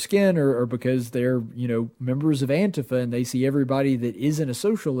color of their skin or because they're, members of Antifa, and they see everybody that isn't a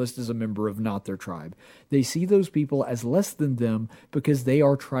socialist as a member of not their tribe. They see those people as less than them because they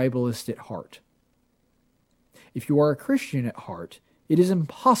are tribalist at heart. If you are a Christian at heart, it is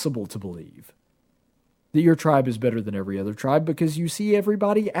impossible to believe that your tribe is better than every other tribe because you see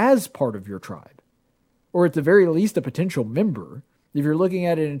everybody as part of your tribe. Or at the very least, a potential member. If you're looking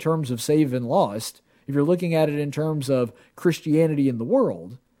at it in terms of saved and lost, if you're looking at it in terms of Christianity in the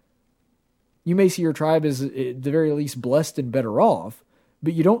world, you may see your tribe as at the very least blessed and better off,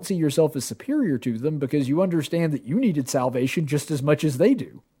 but you don't see yourself as superior to them because you understand that you needed salvation just as much as they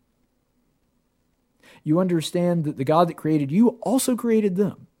do. You understand that the God that created you also created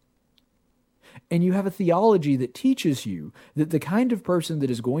them. And you have a theology that teaches you that the kind of person that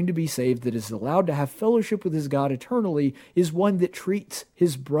is going to be saved, that is allowed to have fellowship with his God eternally, is one that treats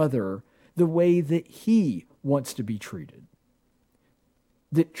his brother the way that he wants to be treated,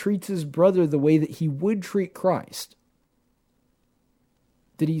 that treats his brother the way that he would treat Christ,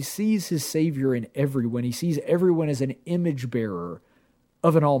 that he sees his Savior in everyone. He sees everyone as an image bearer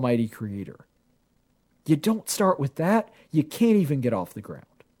of an almighty creator. You don't start with that, you can't even get off the ground.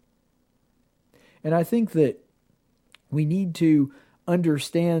 And I think that we need to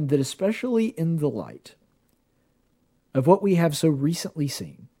understand that, especially in the light of what we have so recently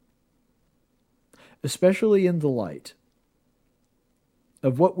seen, especially in the light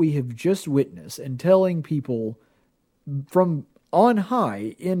of what we have just witnessed and telling people from on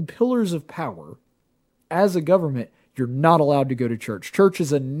high in pillars of power as a government, you're not allowed to go to church. Church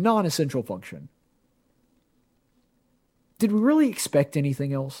is a non-essential function. Did we really expect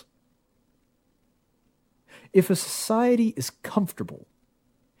anything else? If a society is comfortable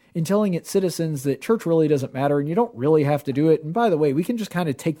in telling its citizens that church really doesn't matter and you don't really have to do it, and by the way, we can just kind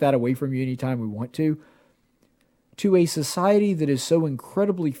of take that away from you anytime we want to a society that is so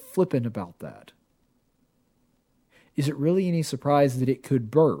incredibly flippant about that, is it really any surprise that it could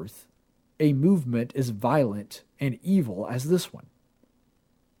birth a movement as violent and evil as this one?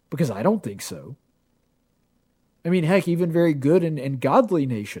 Because I don't think so. I mean, heck, even very good and godly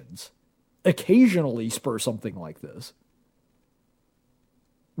nations occasionally spur something like this.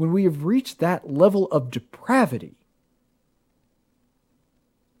 When we have reached that level of depravity,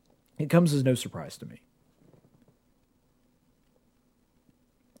 it comes as no surprise to me.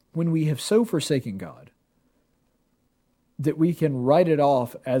 When we have so forsaken God that we can write it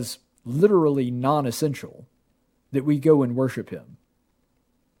off as literally non-essential, that we go and worship him,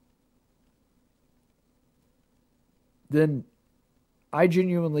 then I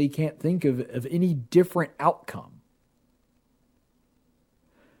genuinely can't think of any different outcome.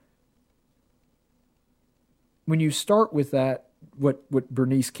 When you start with that, what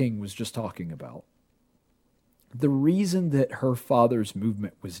Bernice King was just talking about, the reason that her father's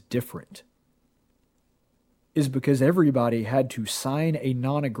movement was different is because everybody had to sign a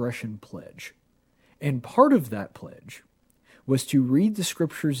non-aggression pledge. And part of that pledge was to read the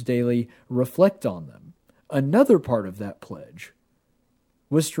scriptures daily, reflect on them. Another part of that pledge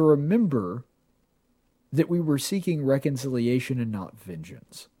was to remember that we were seeking reconciliation and not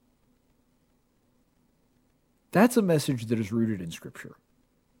vengeance. That's a message that is rooted in Scripture.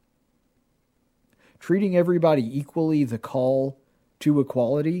 Treating everybody equally, the call to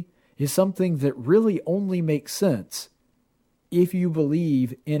equality, is something that really only makes sense if you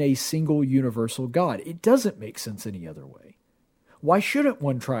believe in a single universal God. It doesn't make sense any other way. Why shouldn't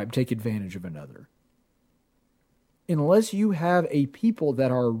one tribe take advantage of another? Unless you have a people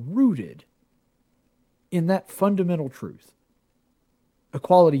that are rooted in that fundamental truth,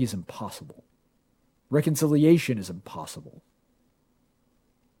 equality is impossible. Reconciliation is impossible.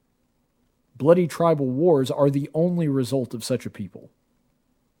 Bloody tribal wars are the only result of such a people.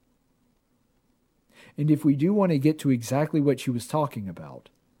 And if we do want to get to exactly what she was talking about,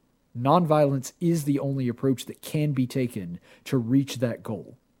 nonviolence is the only approach that can be taken to reach that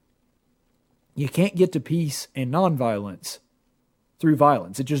goal. You can't get to peace and nonviolence through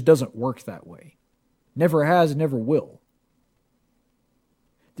violence. It just doesn't work that way. Never has, never will.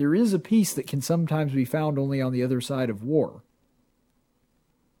 There is a peace that can sometimes be found only on the other side of war.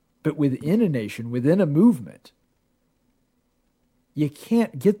 But within a nation, within a movement, you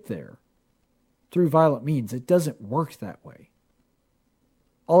can't get there through violent means. It doesn't work that way.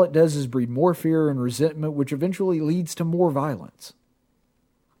 All it does is breed more fear and resentment, which eventually leads to more violence.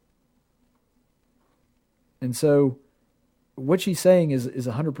 And so, what she's saying is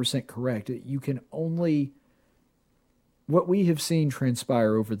 100% correct. You can only... What we have seen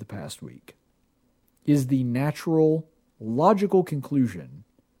transpire over the past week is the natural, logical conclusion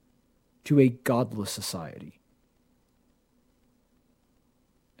to a godless society.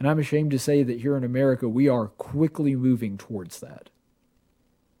 And I'm ashamed to say that here in America, we are quickly moving towards that.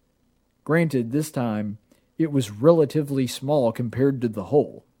 Granted, this time, it was relatively small compared to the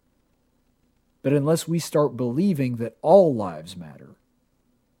whole. But unless we start believing that all lives matter,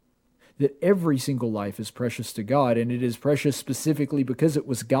 that every single life is precious to God, and it is precious specifically because it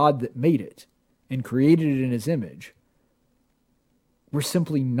was God that made it and created it in His image, we're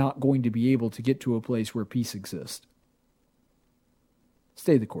simply not going to be able to get to a place where peace exists.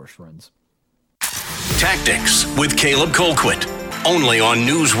 Stay the course, friends. Tactics with Caleb Colquitt. Only on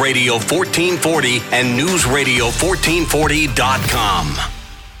News Radio 1440 and NewsRadio1440.com.